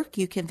her work,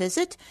 you can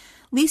visit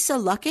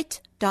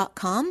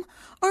lisaluckett.com.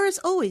 Or as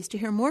always, to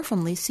hear more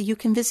from Lisa, you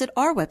can visit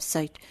our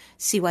website,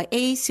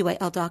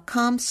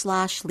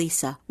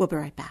 cyacyl.com/Lisa. We'll be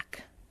right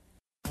back.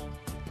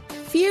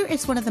 Fear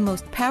is one of the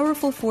most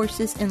powerful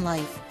forces in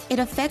life. It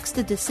affects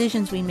the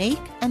decisions we make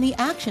and the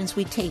actions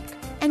we take.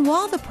 And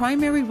while the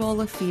primary role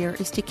of fear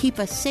is to keep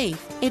us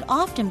safe, it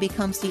often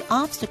becomes the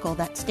obstacle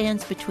that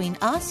stands between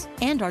us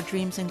and our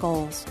dreams and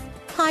goals.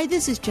 Hi,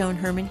 this is Joan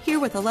Herman, here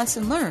with a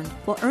lesson learned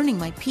while earning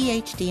my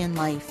PhD in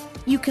life.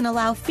 You can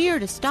allow fear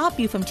to stop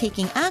you from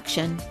taking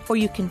action, or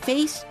you can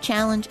face,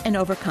 challenge, and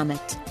overcome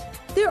it.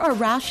 There are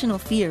rational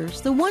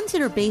fears, the ones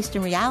that are based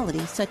in reality,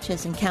 such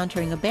as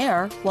encountering a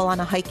bear while on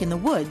a hike in the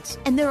woods,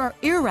 and there are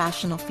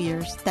irrational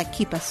fears that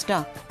keep us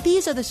stuck.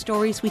 These are the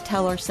stories we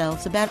tell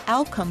ourselves about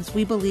outcomes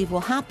we believe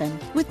will happen.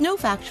 With no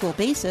factual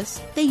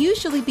basis, they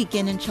usually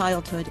begin in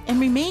childhood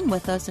and remain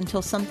with us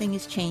until something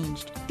is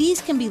changed.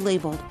 These can be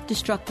labeled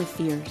destructive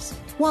fears.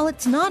 While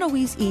it's not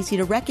always easy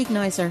to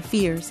recognize our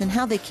fears and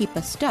how they keep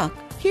us stuck,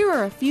 here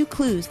are a few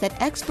clues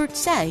that experts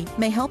say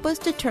may help us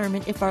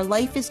determine if our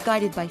life is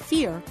guided by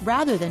fear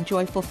rather than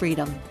joyful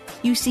freedom.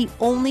 You see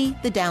only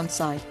the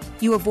downside.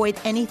 You avoid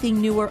anything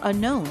new or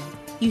unknown.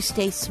 You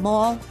stay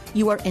small.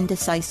 You are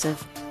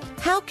indecisive.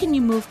 How can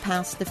you move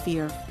past the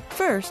fear?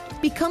 First,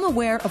 become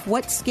aware of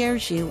what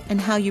scares you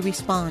and how you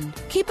respond.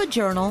 Keep a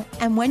journal,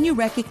 and when you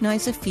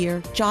recognize a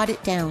fear, jot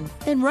it down.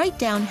 Then write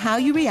down how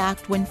you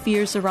react when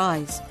fears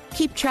arise.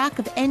 Keep track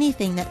of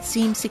anything that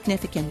seems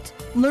significant.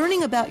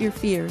 Learning about your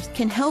fears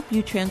can help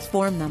you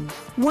transform them.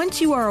 Once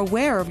you are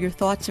aware of your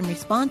thoughts and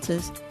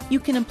responses, you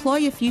can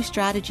employ a few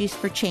strategies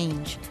for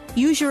change.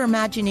 Use your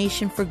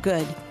imagination for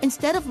good.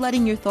 Instead of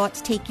letting your thoughts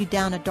take you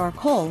down a dark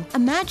hole,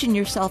 imagine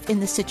yourself in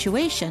the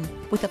situation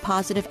with a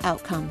positive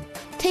outcome.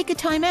 Take a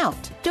time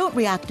out. Don't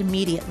react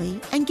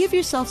immediately, and give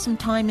yourself some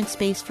time and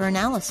space for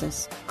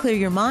analysis. Clear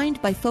your mind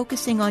by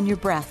focusing on your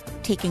breath,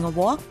 taking a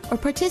walk, or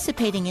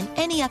participating in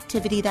any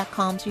activity that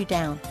calms you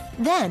down.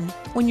 Then,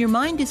 when your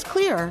mind is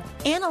clearer,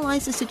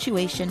 analyze the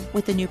situation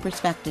with a new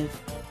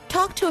perspective.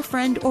 Talk to a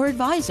friend or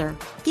advisor.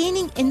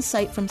 Gaining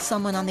insight from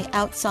someone on the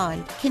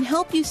outside can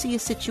help you see a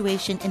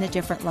situation in a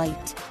different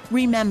light.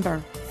 Remember,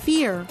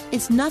 fear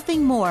is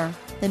nothing more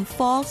than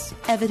false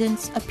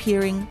evidence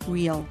appearing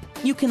real.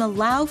 You can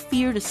allow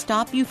fear to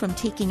stop you from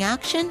taking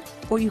action,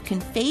 or you can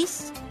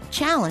face,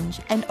 challenge,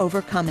 and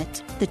overcome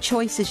it. The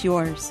choice is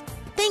yours.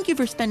 Thank you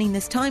for spending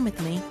this time with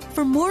me.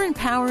 For more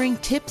empowering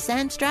tips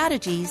and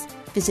strategies,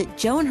 visit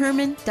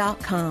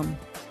joanherman.com.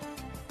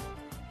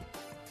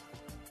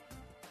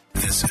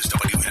 This is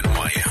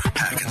WNYM,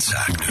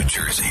 Hackensack, New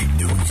Jersey,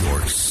 New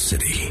York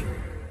City.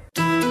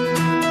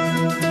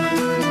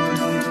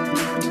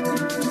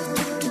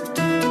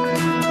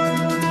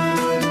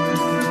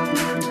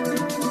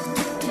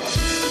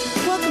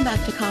 Welcome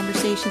back to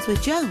Conversations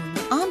with Joan.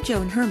 I'm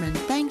Joan Herman.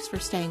 Thanks for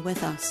staying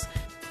with us.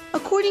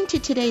 According to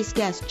today's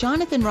guest,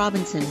 Jonathan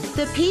Robinson,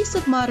 the pace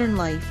of modern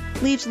life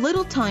leaves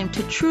little time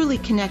to truly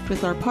connect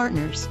with our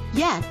partners.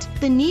 Yet,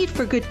 the need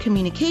for good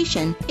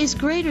communication is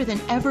greater than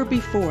ever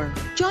before.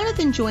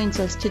 Jonathan joins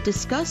us to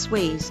discuss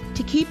ways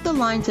to keep the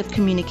lines of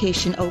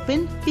communication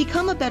open,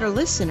 become a better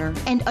listener,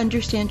 and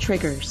understand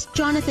triggers.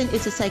 Jonathan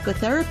is a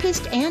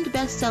psychotherapist and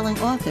best-selling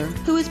author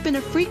who has been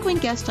a frequent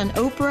guest on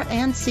Oprah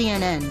and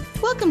CNN.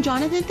 Welcome,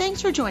 Jonathan.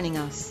 Thanks for joining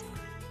us.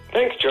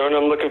 Thanks, Joan.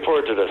 I'm looking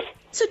forward to this.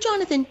 So,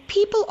 Jonathan,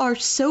 people are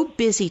so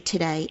busy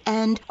today,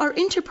 and our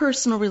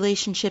interpersonal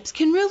relationships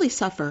can really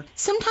suffer.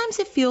 Sometimes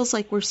it feels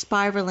like we're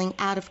spiraling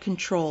out of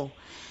control.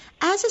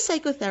 As a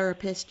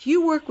psychotherapist,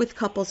 you work with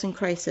couples in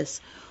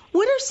crisis.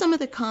 What are some of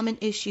the common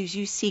issues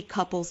you see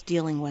couples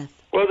dealing with?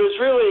 Well, there's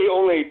really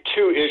only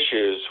two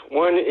issues.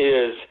 One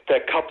is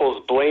that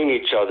couples blame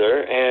each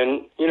other.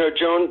 And,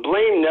 Joan,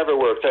 blame never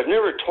works. I've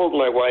never told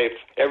my wife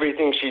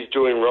everything she's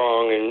doing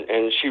wrong,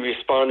 and she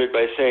responded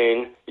by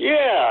saying,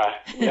 yeah,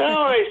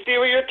 now I see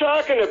what you're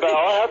talking about.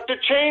 I'll have to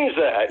change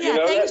that.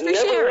 Yeah, thanks for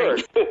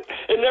sharing.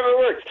 It never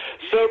works.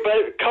 So,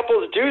 but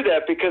couples do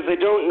that because they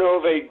don't know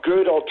of a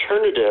good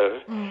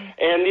alternative.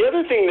 And the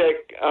other thing that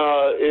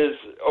is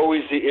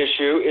always the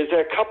issue is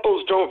that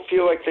couples don't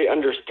feel like they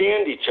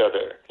understand each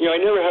other. I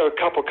never have a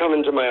couple come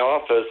into my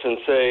office and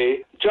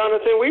say,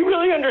 Jonathan, we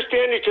really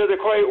understand each other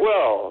quite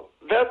well.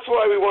 That's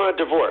why we want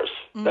a divorce.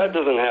 That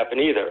doesn't happen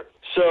either.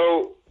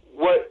 So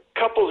what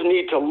couples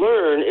need to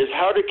learn is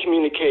how to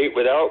communicate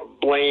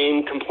without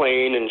blame,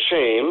 complain, and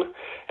shame,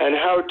 and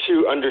how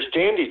to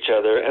understand each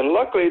other. And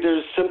luckily,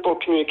 there's simple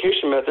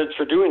communication methods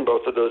for doing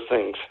both of those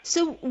things.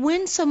 So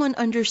when someone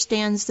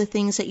understands the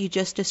things that you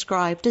just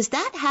described, does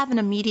that have an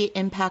immediate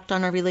impact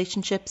on our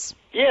relationships?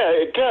 Yeah,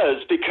 it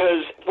does,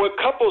 because what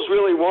couples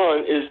really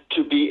want is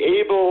to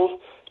be able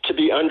to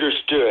be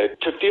understood,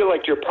 to feel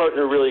like your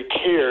partner really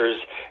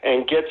cares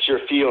and gets your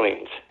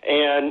feelings.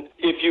 And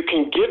if you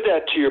can give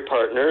that to your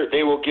partner,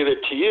 they will give it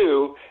to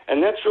you,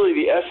 and that's really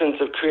the essence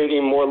of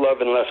creating more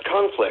love and less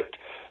conflict.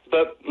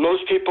 But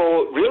most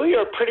people really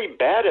are pretty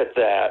bad at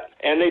that,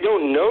 and they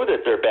don't know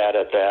that they're bad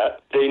at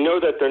that. They know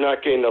that they're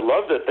not getting the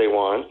love that they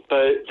want,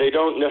 but they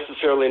don't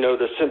necessarily know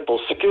the simple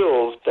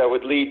skills that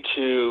would lead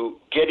to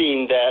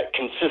getting that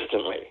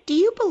consistently. Do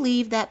you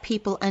believe that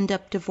people end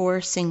up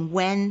divorcing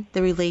when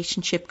the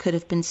relationship could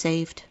have been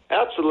saved?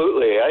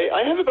 Absolutely.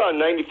 I have about a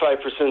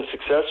 95%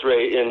 success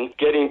rate in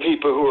getting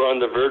people who are on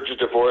the verge of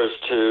divorce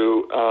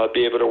to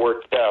be able to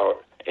work it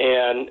out.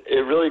 And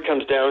it really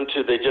comes down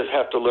to they just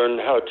have to learn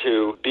how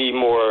to be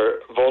more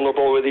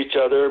vulnerable with each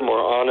other, more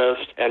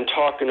honest, and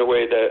talk in a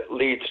way that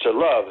leads to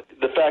love.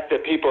 The fact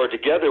that people are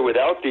together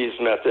without these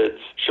methods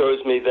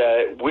shows me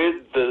that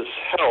with this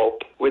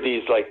help, with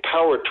these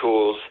power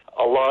tools,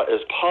 a lot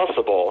is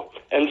possible.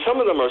 And some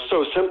of them are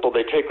so simple,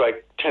 they take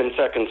 10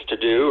 seconds to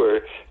do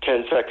or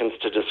 10 seconds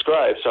to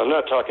describe. So I'm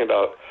not talking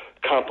about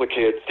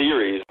complicated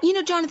theories.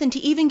 Jonathan, to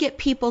even get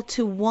people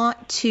to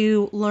want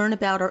to learn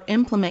about or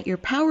implement your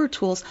power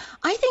tools,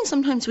 I think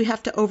sometimes we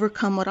have to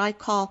overcome what I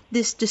call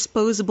this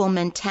disposable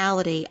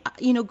mentality.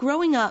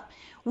 Growing up,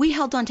 we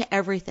held on to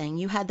everything.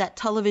 You had that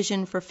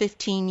television for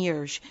 15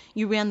 years.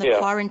 You ran the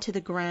car into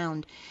the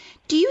ground.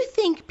 Do you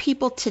think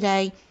people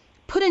today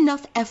put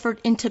enough effort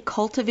into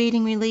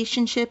cultivating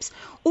relationships,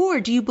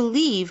 or do you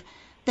believe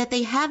that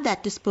they have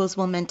that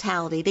disposable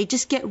mentality? They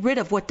just get rid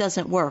of what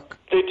doesn't work.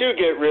 They do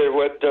get rid of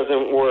what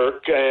doesn't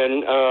work,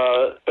 and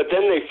but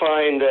then they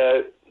find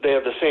that they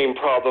have the same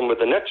problem with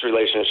the next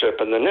relationship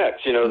and the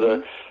next.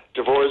 The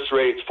divorce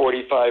rate's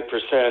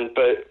 45%,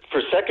 but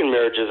for second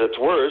marriages it's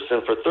worse,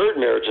 and for third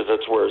marriages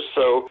it's worse.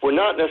 So we're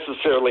not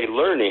necessarily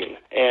learning,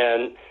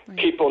 and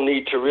people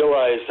need to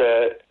realize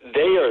that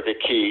they are the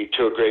key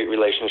to a great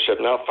relationship,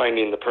 not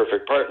finding the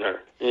perfect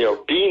partner.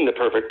 Being the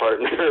perfect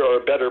partner or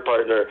a better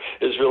partner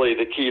is really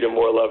the key to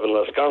more love and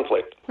less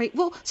conflict. Right.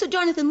 Well, so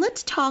Jonathan,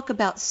 let's talk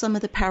about some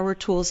of the power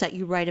tools that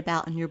you write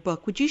about in your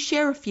book. Would you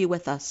share a few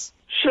with us?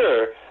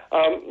 Sure.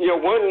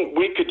 One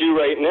we could do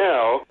right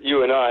now,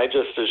 you and I,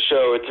 just to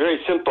show it's very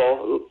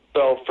simple.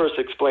 I'll first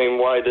explain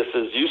why this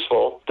is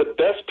useful. The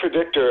best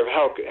predictor of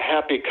how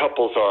happy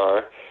couples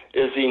are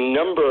is the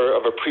number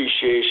of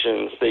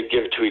appreciations they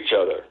give to each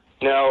other.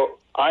 Now,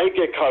 I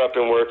get caught up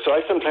in work, so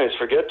I sometimes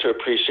forget to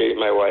appreciate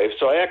my wife.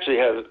 So I actually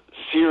have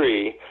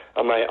Siri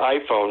on my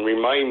iPhone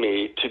remind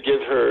me to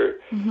give her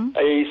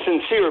a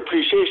sincere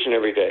appreciation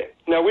every day.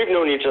 Now, we've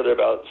known each other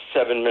about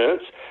 7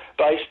 minutes,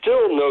 but I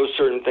still know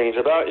certain things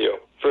about you.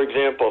 For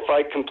example, if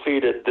I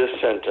completed this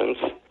sentence,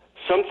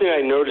 something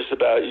I notice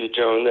about you,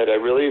 Joan, that I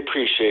really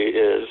appreciate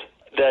is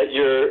that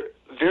you're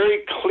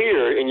very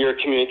clear in your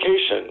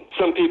communication.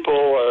 Some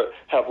people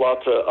have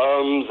lots of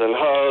ums and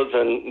hus,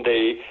 and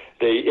they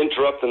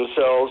interrupt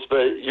themselves,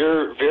 but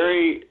you're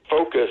very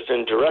focused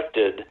and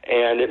directed,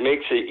 and it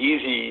makes it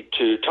easy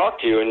to talk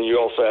to you, and you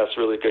also ask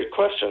really good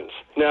questions.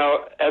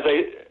 Now,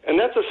 and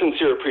that's a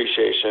sincere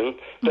appreciation,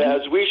 but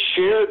as we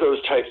share those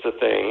types of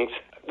things,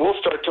 we'll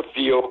start to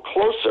feel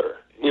closer.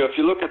 If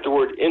you look at the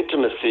word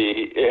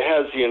intimacy, it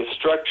has the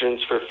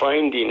instructions for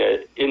finding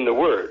it in the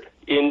word,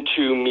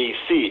 into me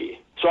see.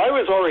 So I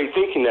was already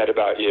thinking that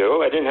about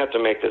you. I didn't have to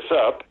make this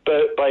up.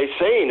 But by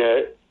saying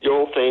it,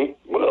 you'll think,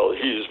 well,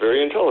 he's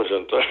very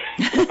intelligent.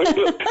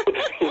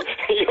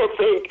 You'll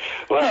think,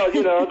 well,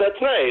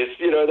 that's nice,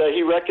 that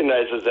he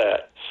recognizes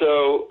that.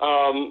 So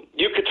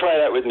you could try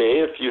that with me.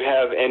 If you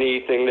have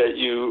anything that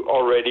you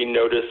already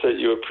notice that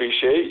you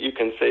appreciate, you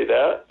can say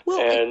that.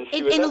 Well, and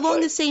along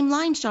the same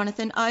lines,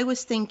 Jonathan, I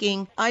was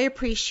thinking, I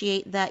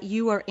appreciate that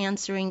you are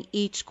answering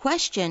each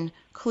question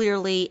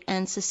clearly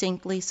and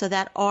succinctly so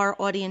that our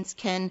audience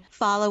can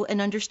follow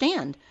and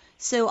understand.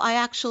 So I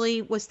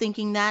actually was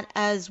thinking that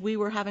as we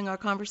were having our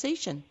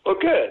conversation. Well,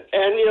 good.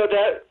 And,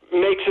 that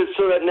makes it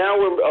so that now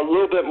we're a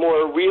little bit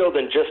more real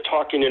than just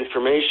talking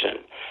information.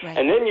 Right.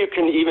 And then you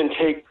can even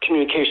take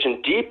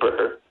communication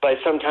deeper by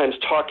sometimes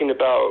talking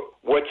about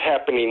what's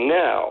happening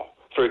now.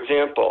 For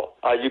example,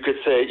 you could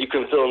say, you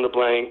can fill in the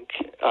blank,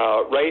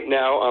 right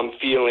now I'm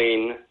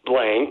feeling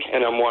blank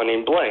and I'm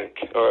wanting blank.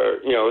 Or,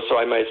 so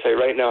I might say,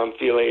 right now I'm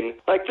feeling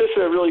like this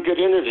is a really good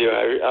interview.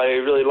 I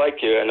really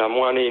like you and I'm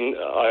wanting,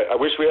 I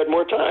wish we had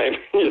more time,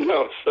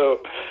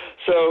 So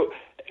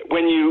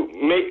when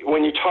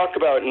you talk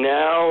about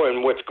now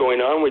and what's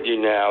going on with you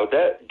now,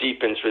 that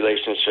deepens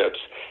relationships.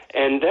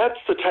 And that's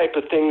the type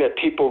of thing that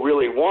people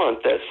really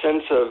want, that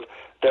sense of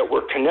that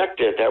we're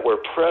connected, that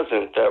we're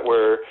present, that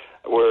we're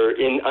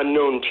in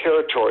unknown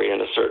territory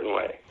in a certain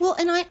way. Well,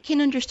 and I can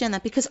understand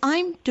that because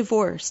I'm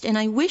divorced, and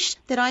I wish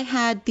that I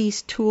had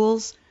these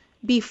tools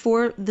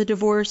before the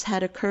divorce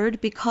had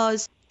occurred,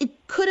 because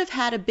it could have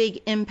had a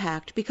big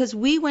impact, because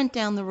we went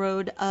down the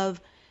road of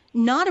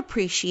not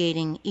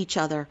appreciating each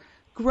other,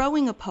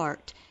 growing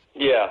apart.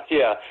 Yeah.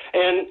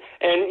 And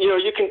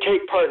you can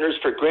take partners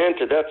for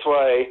granted. That's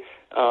why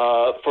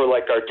for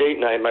like our date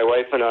night, my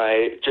wife and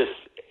I just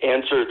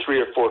answer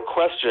 3 or 4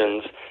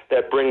 questions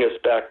that bring us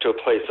back to a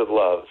place of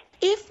love.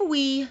 If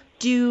we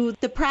do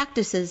the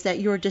practices that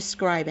you're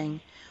describing,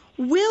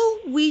 will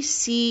we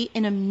see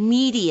an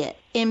immediate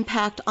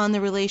impact on the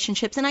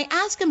relationships? And I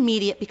ask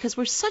immediate because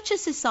we're such a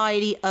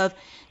society of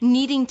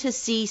needing to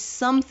see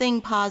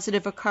something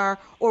positive occur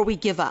or we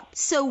give up.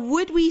 So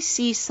would we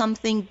see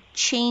something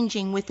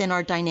changing within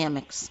our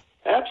dynamics?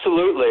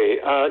 Absolutely.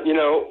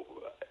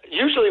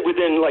 Usually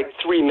within like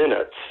 3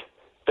 minutes.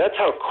 That's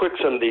how quick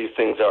some of these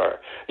things are.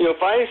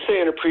 If I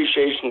say an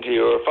appreciation to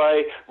you, or if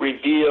I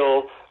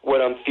reveal what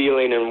I'm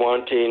feeling and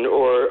wanting,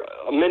 or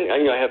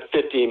I have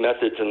 50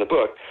 methods in the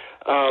book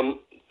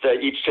that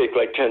each take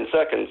like 10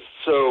 seconds.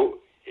 So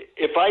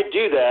if I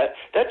do that,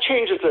 that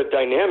changes the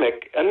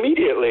dynamic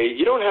immediately.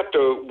 You don't have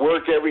to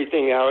work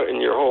everything out in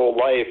your whole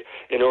life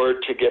in order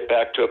to get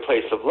back to a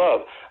place of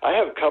love. I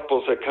have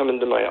couples that come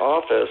into my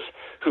office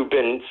who've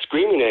been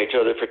screaming at each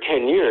other for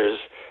 10 years,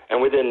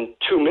 and within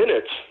 2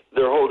 minutes,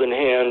 they're holding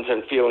hands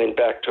and feeling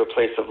back to a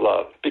place of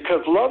love.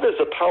 Because love is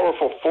a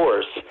powerful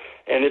force,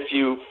 and if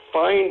you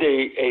find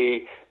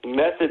a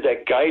method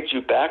that guides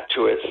you back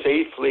to it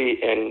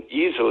safely and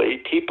easily,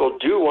 people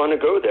do want to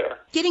go there.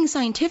 Getting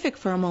scientific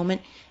for a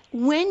moment,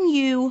 when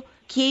you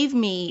gave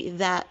me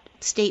that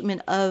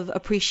statement of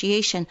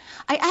appreciation,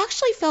 I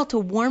actually felt a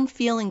warm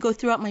feeling go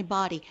throughout my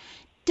body.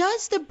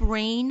 Does the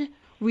brain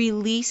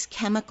release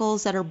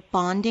chemicals that are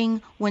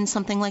bonding when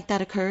something like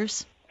that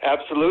occurs?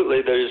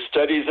 Absolutely. There's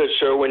studies that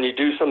show when you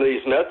do some of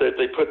these methods,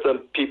 they put the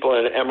people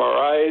in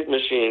MRI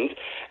machines,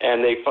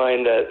 and they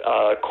find that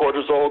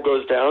cortisol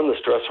goes down, the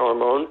stress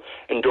hormone,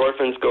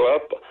 endorphins go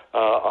up,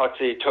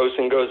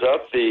 oxytocin goes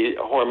up, the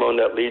hormone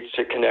that leads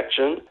to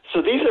connection.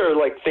 So these are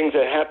like things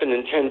that happen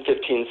in 10,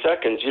 15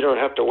 seconds. You don't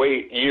have to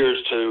wait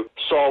years to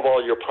solve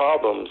all your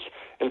problems.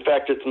 In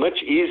fact, it's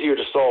much easier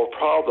to solve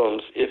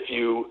problems if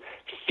you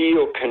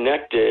feel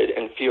connected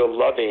and feel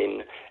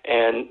loving,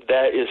 and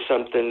that is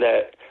something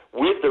that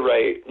with the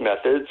right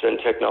methods and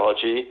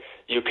technology,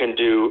 you can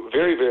do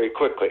very, very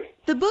quickly.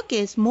 The book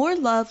is More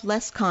Love,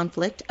 Less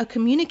Conflict, a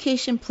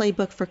communication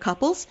playbook for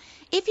couples.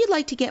 If you'd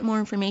like to get more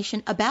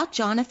information about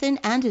Jonathan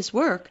and his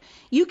work,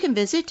 you can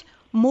visit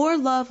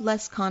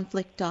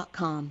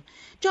morelovelessconflict.com.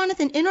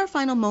 Jonathan, in our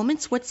final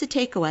moments, what's the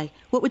takeaway?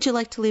 What would you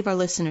like to leave our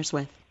listeners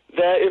with?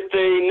 that if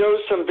they know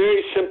some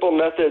very simple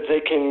methods, they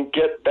can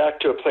get back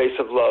to a place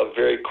of love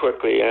very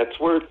quickly. And it's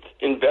worth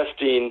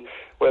investing,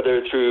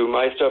 whether through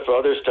my stuff or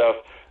other stuff,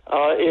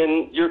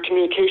 in your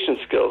communication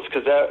skills,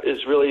 because that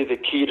is really the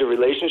key to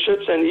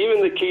relationships and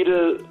even the key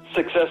to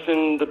success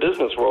in the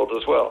business world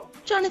as well.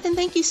 Jonathan,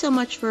 thank you so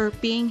much for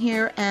being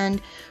here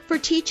and for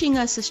teaching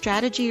us a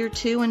strategy or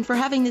two and for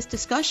having this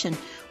discussion.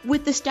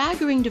 With the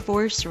staggering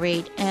divorce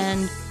rate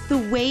and the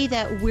way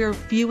that we're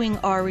viewing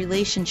our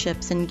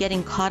relationships and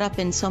getting caught up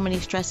in so many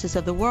stresses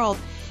of the world,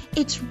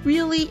 it's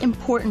really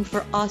important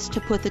for us to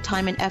put the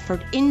time and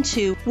effort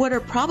into what are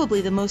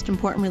probably the most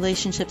important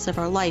relationships of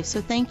our life.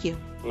 So thank you.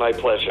 My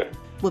pleasure.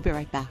 We'll be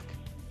right back.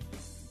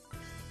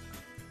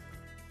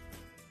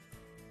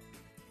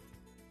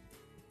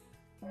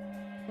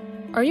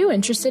 Are you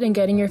interested in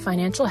getting your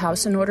financial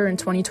house in order in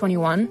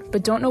 2021,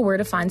 but don't know where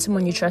to find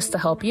someone you trust to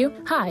help you?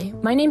 Hi,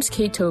 my name's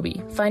Kate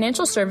Toby,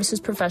 financial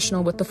services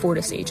professional with the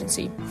Fortis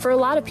Agency. For a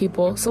lot of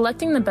people,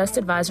 selecting the best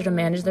advisor to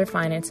manage their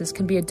finances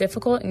can be a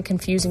difficult and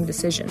confusing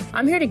decision.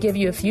 I'm here to give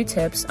you a few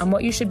tips on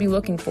what you should be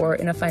looking for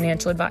in a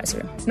financial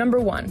advisor. Number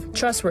 1,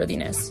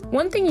 trustworthiness.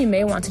 One thing you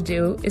may want to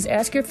do is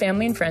ask your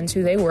family and friends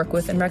who they work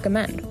with and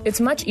recommend.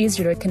 It's much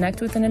easier to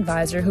connect with an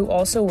advisor who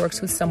also works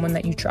with someone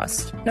that you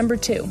trust. Number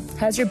 2,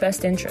 has your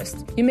best interest.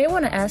 You may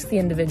want to ask the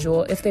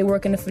individual if they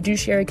work in a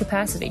fiduciary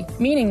capacity,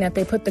 meaning that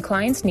they put the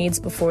client's needs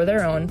before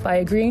their own by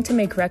agreeing to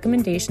make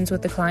recommendations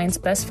with the client's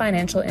best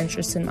financial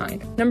interests in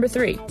mind. Number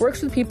 3,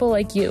 works with people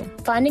like you.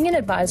 Finding an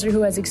advisor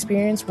who has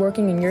experience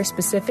working in your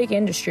specific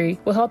industry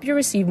will help you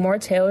receive more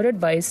tailored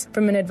advice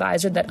from an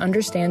advisor that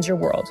understands your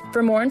world.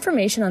 For more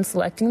information on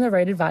selecting the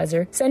right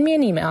advisor, send me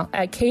an email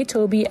at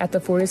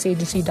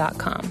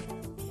ktoby@thefortisagency.com.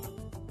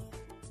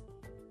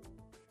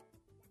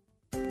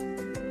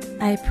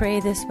 I pray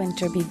this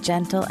winter be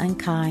gentle and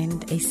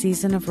kind, a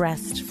season of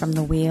rest from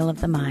the wheel of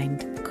the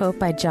mind. Quote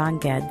by John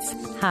Geddes.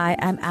 Hi,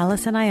 I'm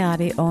Allison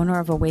Iotti, owner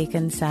of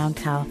Awaken Sound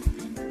Health.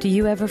 Do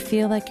you ever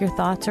feel like your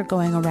thoughts are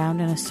going around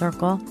in a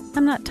circle?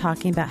 I'm not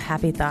talking about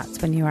happy thoughts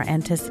when you are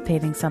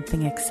anticipating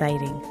something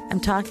exciting.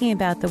 I'm talking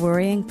about the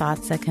worrying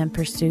thoughts that can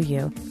pursue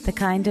you, the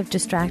kind of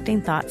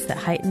distracting thoughts that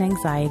heighten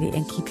anxiety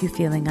and keep you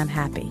feeling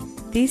unhappy.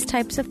 These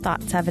types of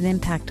thoughts have an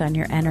impact on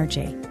your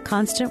energy.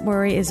 Constant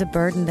worry is a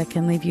burden that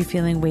can leave you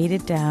feeling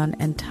weighted down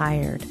and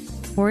tired.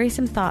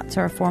 Worrisome thoughts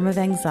are a form of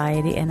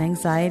anxiety, and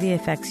anxiety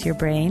affects your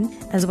brain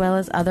as well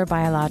as other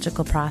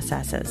biological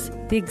processes.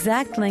 The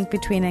exact link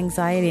between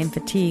anxiety and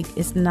fatigue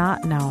is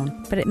not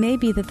known, but it may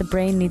be that the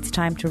brain needs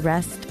time to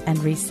rest and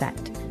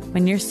reset.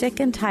 When you're sick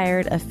and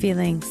tired of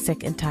feeling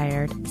sick and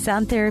tired,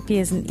 sound therapy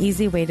is an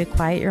easy way to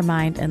quiet your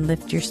mind and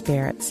lift your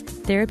spirits.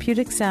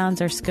 Therapeutic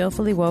sounds are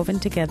skillfully woven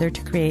together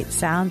to create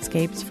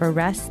soundscapes for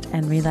rest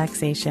and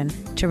relaxation,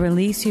 to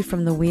release you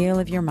from the wheel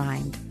of your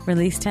mind,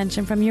 release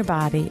tension from your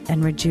body,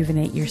 and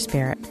rejuvenate your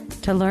spirit.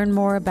 To learn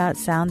more about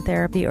sound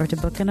therapy or to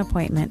book an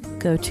appointment,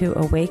 go to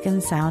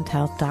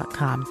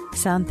awakensoundhealth.com.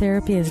 Sound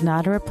therapy is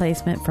not a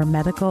replacement for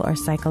medical or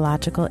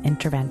psychological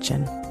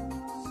intervention.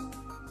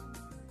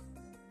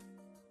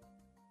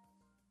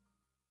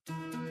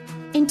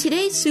 In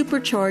today's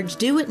supercharged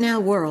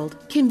do-it-now world,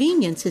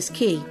 convenience is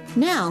key.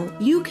 Now,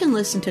 you can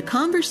listen to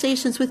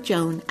Conversations with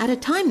Joan at a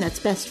time that's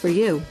best for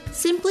you.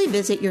 Simply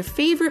visit your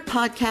favorite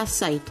podcast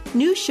site.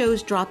 New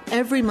shows drop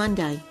every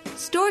Monday.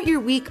 Start your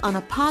week on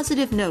a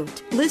positive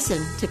note. Listen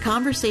to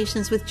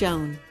Conversations with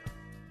Joan.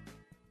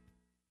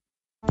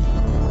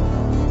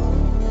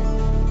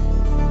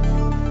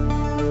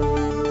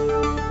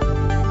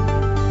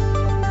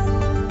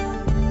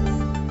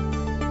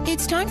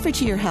 It's time for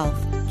To Your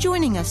Health.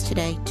 Joining us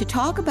today to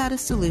talk about a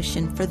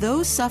solution for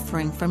those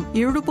suffering from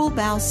irritable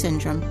bowel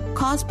syndrome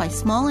caused by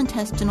small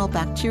intestinal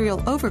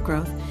bacterial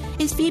overgrowth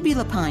is Phoebe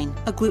Lapine,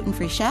 a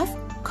gluten-free chef,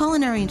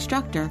 culinary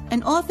instructor,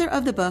 and author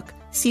of the book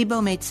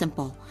SIBO Made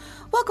Simple.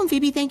 Welcome,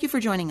 Phoebe. Thank you for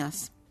joining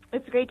us.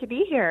 It's great to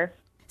be here.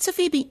 So,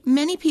 Phoebe,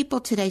 many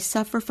people today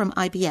suffer from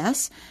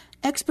IBS.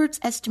 Experts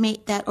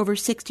estimate that over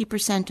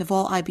 60% of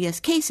all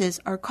IBS cases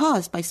are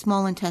caused by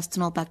small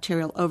intestinal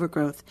bacterial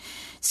overgrowth.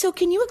 So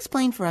can you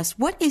explain for us,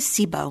 what is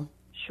SIBO?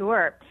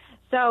 Sure.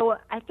 So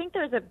I think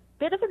there's a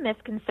bit of a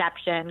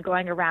misconception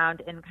going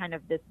around in kind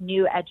of this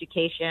new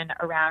education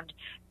around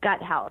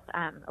gut health.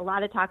 A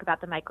lot of talk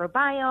about the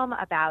microbiome,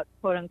 about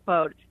quote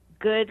unquote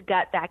good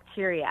gut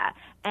bacteria.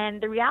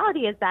 And the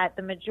reality is that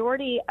the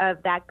majority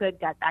of that good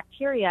gut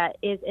bacteria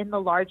is in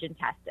the large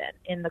intestine,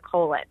 in the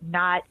colon,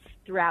 not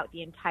throughout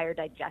the entire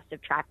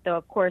digestive tract. Though,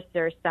 of course,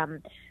 there's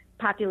some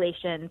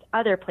populations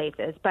other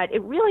places, but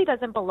it really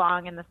doesn't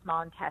belong in the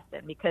small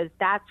intestine because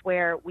that's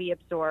where we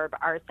absorb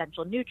our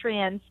essential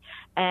nutrients,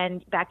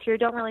 and bacteria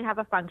don't really have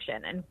a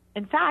function. And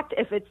in fact,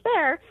 if it's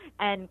there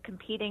and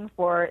competing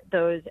for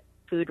those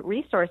food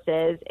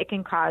resources, it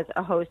can cause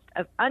a host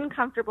of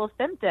uncomfortable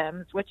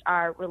symptoms, which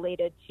are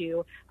related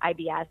to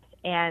IBS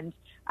and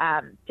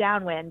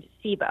downwind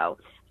SIBO.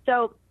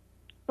 So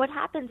what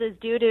happens is,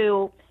 due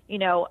to,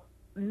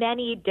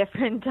 many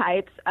different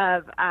types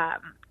of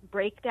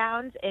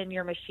breakdowns in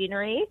your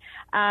machinery,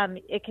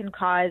 it can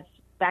cause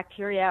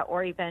bacteria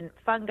or even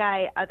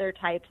fungi, other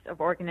types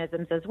of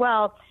organisms as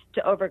well,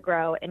 to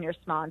overgrow in your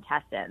small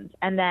intestines.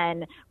 And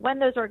then when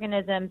those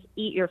organisms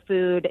eat your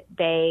food,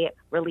 they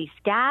release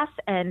gas,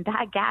 and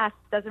that gas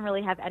doesn't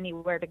really have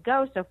anywhere to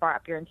go so far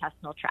up your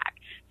intestinal tract.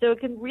 So it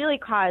can really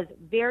cause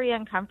very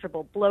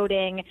uncomfortable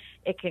bloating.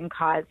 It can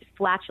cause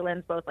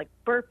flatulence, both like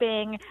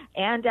burping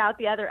and out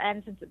the other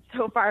end since it's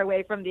so far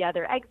away from the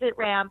other exit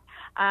ramp.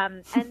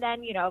 And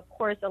then, of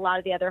course, a lot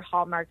of the other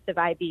hallmarks of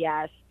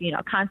IBS,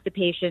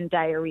 constipation,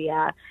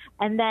 diarrhea,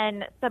 and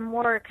then some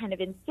more kind of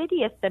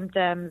insidious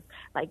symptoms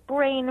like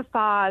brain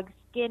fog,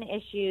 skin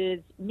issues,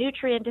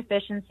 nutrient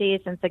deficiency,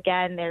 since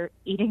again, they're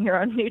eating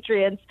your own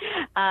nutrients,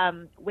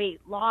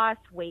 weight loss,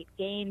 weight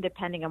gain,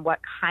 depending on what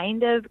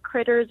kind of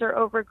critters are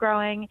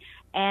overgrowing.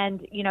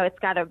 And, it's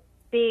got a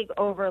big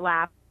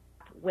overlap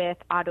with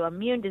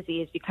autoimmune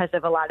disease because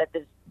of a lot of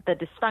the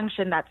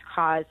dysfunction that's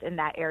caused in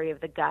that area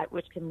of the gut,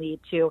 which can lead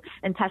to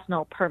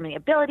intestinal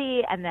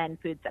permeability and then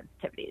food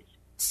sensitivities.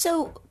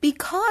 So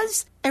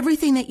because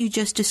everything that you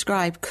just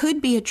described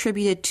could be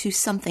attributed to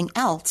something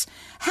else,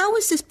 how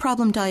is this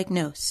problem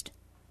diagnosed?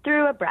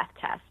 Through a breath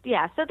test,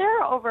 yeah. So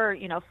there are over,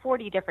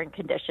 40 different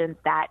conditions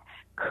that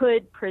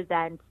could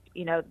present,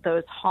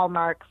 those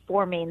hallmark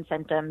 4 main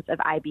symptoms of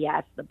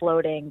IBS, the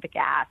bloating, the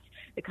gas,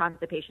 the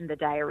constipation, the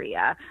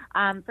diarrhea.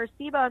 For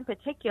SIBO in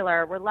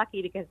particular, we're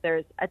lucky because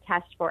there's a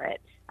test for it.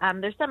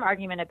 There's some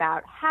argument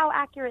about how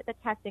accurate the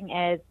testing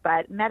is,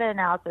 but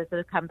meta-analysis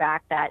has come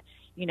back that,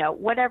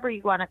 whatever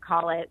you want to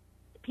call it,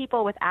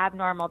 people with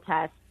abnormal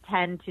tests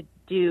tend to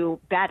do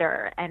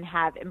better and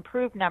have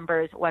improved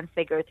numbers once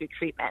they go through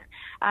treatment.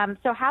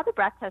 So how the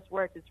breath test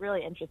works is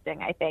really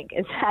interesting, I think,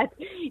 is that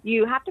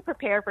you have to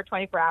prepare for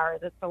 24 hours.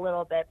 It's a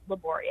little bit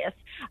laborious,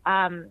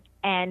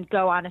 and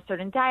go on a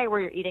certain diet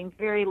where you're eating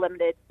very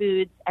limited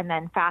foods and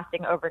then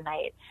fasting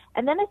overnight.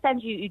 And then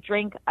essentially you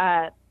drink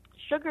a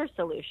sugar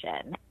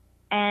solution.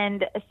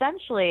 And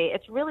essentially,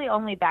 it's really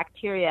only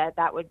bacteria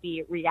that would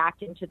be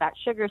reacting to that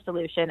sugar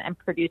solution and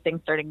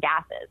producing certain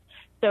gases.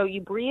 So you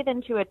breathe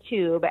into a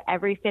tube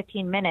every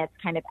 15 minutes,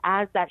 kind of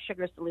as that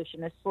sugar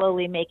solution is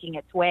slowly making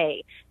its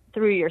way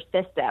through your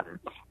system.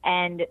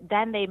 And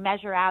then they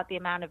measure out the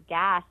amount of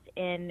gas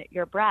in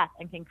your breath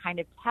and can kind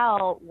of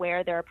tell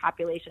where there are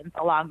populations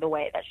along the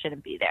way that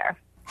shouldn't be there.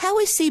 How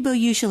is SIBO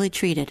usually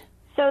treated?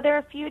 So there are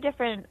a few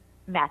different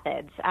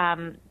methods.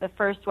 The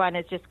first one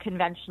is just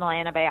conventional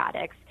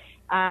antibiotics.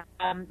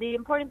 The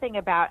important thing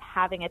about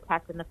having a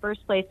test in the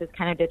first place is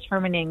kind of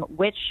determining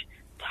which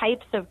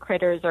types of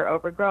critters are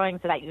overgrowing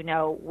so that you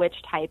know which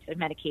types of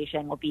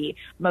medication will be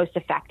most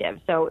effective.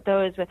 So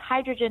those with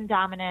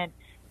hydrogen-dominant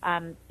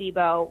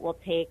SIBO will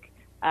take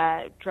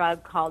a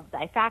drug called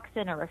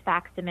Xifaxan or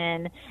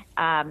rifaximin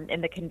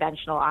in the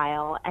conventional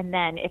aisle. And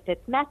then if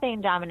it's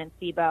methane-dominant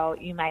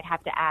SIBO, you might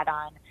have to add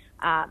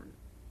on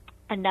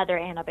another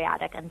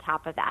antibiotic on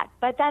top of that.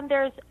 But then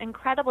there's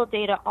incredible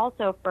data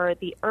also for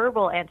the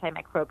herbal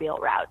antimicrobial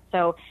route.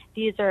 So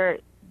these are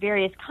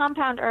various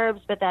compound herbs,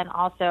 but then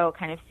also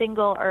kind of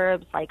single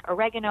herbs like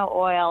oregano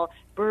oil,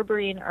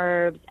 berberine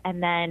herbs,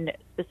 and then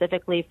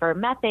specifically for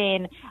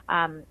methane,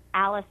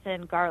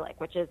 allicin garlic,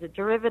 which is a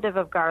derivative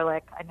of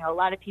garlic. I know a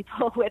lot of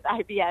people with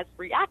IBS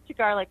react to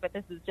garlic, but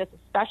this is just a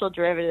special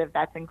derivative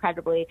that's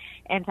incredibly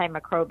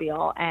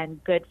antimicrobial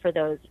and good for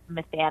those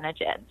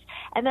methanogens.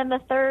 And then the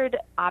third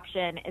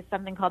option is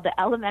something called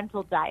the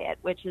elemental diet,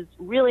 which is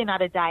really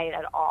not a diet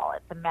at all.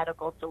 It's a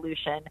medical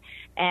solution.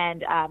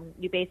 And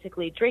you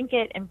basically drink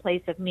it in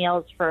place of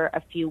meals for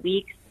a few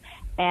weeks.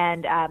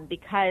 And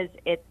because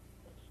it's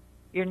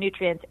your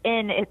nutrients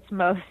in its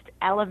most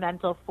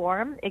elemental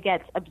form, it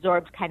gets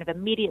absorbed kind of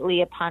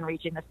immediately upon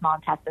reaching the small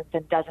intestines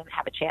and doesn't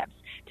have a chance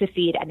to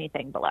feed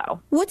anything below.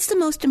 What's the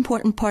most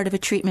important part of a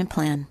treatment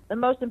plan? The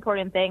most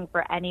important thing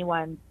for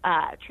anyone's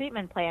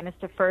treatment plan is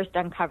to first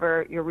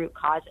uncover your root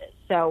causes.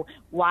 So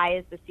why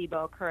is the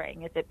SIBO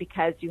occurring? Is it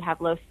because you have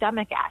low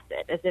stomach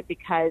acid? Is it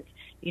because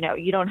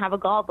you don't have a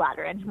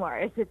gallbladder anymore?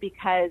 Is it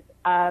because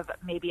of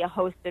maybe a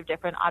host of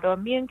different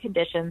autoimmune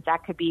conditions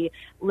that could be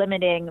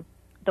limiting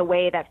the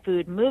way that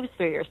food moves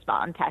through your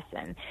small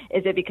intestine?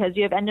 Is it because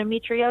you have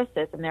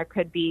endometriosis and there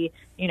could be,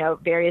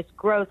 various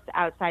growths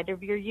outside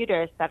of your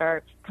uterus that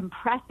are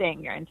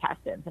compressing your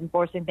intestines and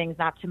forcing things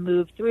not to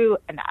move through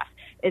enough?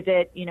 Is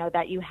it,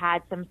 that you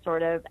had some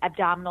sort of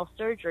abdominal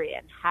surgery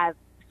and have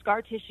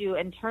scar tissue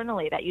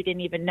internally that you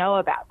didn't even know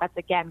about? That's,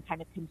 again,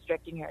 kind of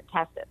constricting your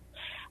intestines.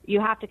 You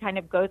have to kind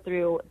of go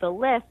through the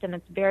list, and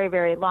it's very,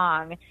 very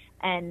long,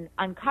 and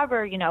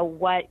uncover,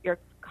 what your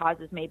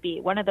causes may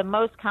be. One of the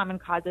most common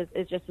causes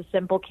is just a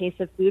simple case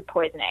of food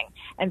poisoning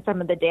and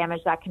some of the damage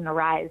that can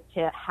arise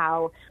to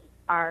how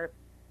our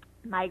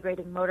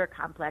migrating motor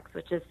complex,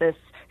 which is this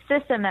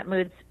system that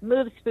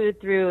moves food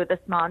through the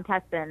small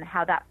intestine,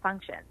 how that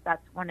functions.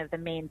 That's one of the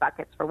main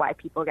buckets for why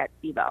people get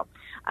SIBO.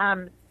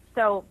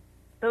 So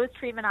those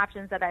treatment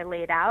options that I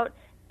laid out,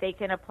 they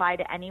can apply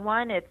to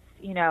anyone. It's,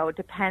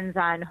 depends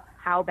on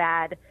how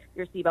bad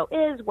your SIBO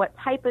is, what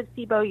type of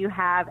SIBO you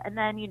have, and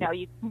then, you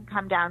can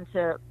come down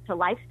to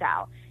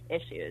lifestyle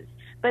issues.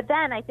 But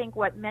then I think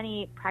what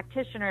many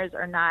practitioners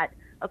are not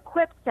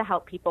equipped to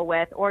help people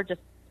with, or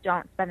just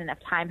don't spend enough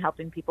time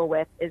helping people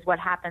with, is what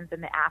happens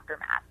in the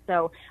aftermath.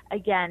 So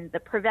again, the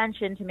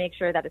prevention to make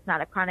sure that it's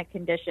not a chronic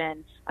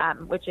condition,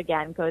 which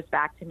again goes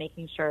back to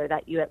making sure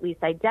that you at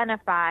least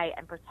identify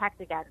and protect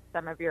against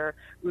some of your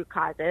root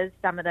causes.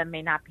 Some of them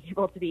may not be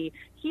able to be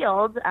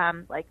healed,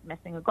 like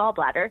missing a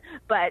gallbladder,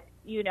 but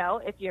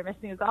if you're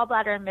missing a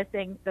gallbladder and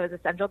missing those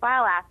essential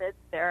bile acids,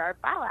 there are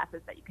bile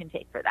acids that you can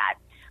take for that.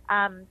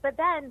 But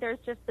then there's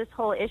just this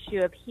whole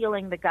issue of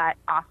healing the gut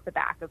off the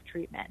back of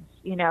treatment.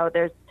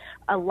 There's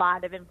a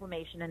lot of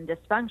inflammation and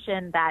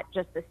dysfunction that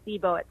just the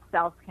SIBO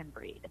itself can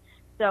breed.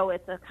 So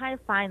it's a kind of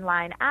fine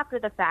line after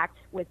the fact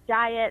with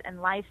diet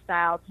and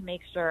lifestyle to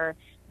make sure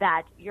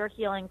that you're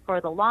healing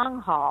for the long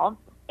haul,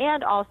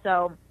 and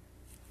also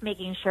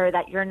making sure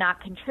that you're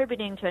not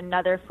contributing to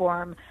another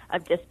form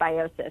of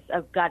dysbiosis,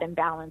 of gut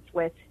imbalance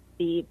with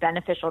the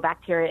beneficial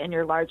bacteria in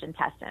your large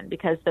intestine,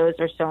 because those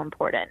are so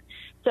important.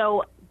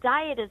 So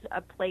diet is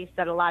a place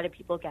that a lot of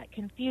people get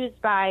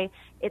confused by.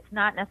 It's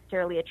not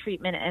necessarily a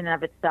treatment in and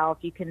of itself.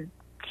 You can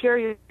cure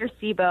your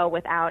SIBO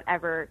without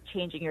ever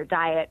changing your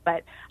diet,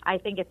 but I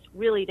think it's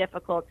really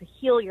difficult to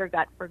heal your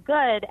gut for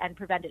good and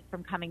prevent it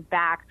from coming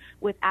back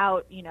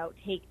without,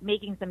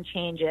 making some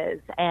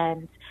changes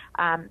and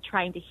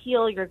trying to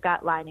heal your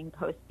gut lining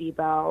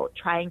post-SIBO,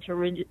 trying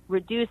to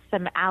reduce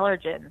some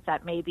allergens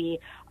that may be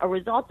a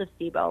result of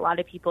SIBO. A lot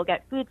of people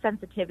get food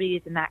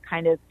sensitivities, and that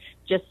kind of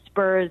just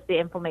spurs the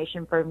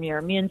inflammation from your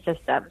immune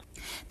system.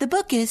 The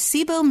book is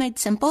SIBO Made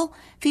Simple.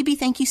 Phoebe,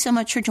 thank you so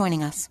much for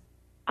joining us.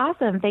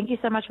 Awesome. Thank you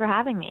so much for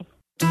having me.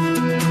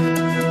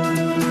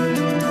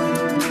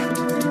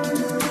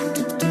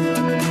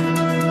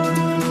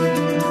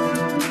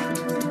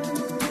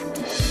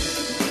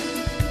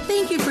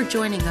 Thank you for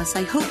joining us.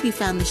 I hope you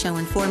found the show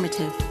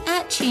informative.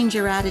 At Change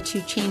Your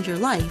Attitude, Change Your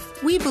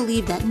Life, we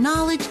believe that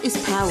knowledge is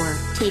power.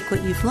 Take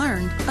what you've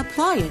learned,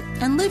 apply it,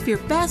 and live your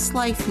best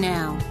life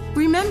now.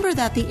 Remember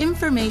that the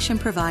information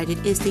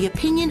provided is the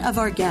opinion of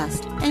our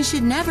guest and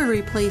should never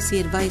replace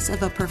the advice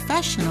of a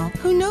professional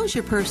who knows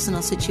your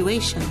personal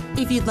situation.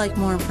 If you'd like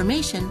more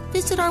information,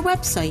 visit our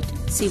website,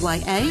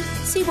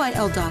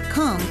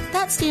 cyacyl.com.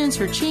 That stands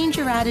for Change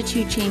Your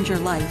Attitude, Change Your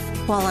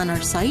Life. While on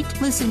our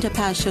site, listen to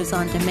past shows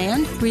on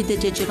demand, read the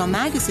digital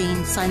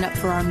magazine, sign up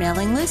for our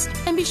mailing list,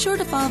 and be sure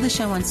to follow the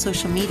show on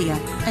social media.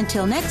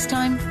 Until next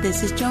time,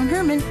 this is Joan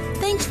Herman.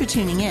 Thanks for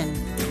tuning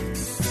in.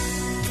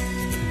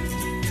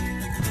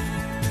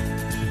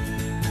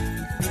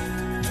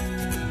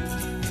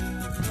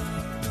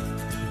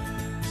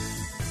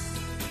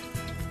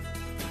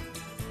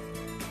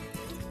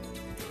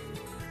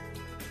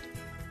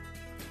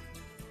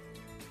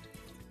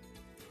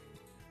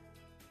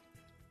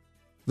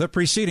 The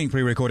preceding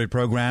pre-recorded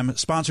program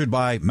sponsored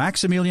by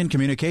Maximilian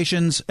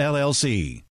Communications, LLC.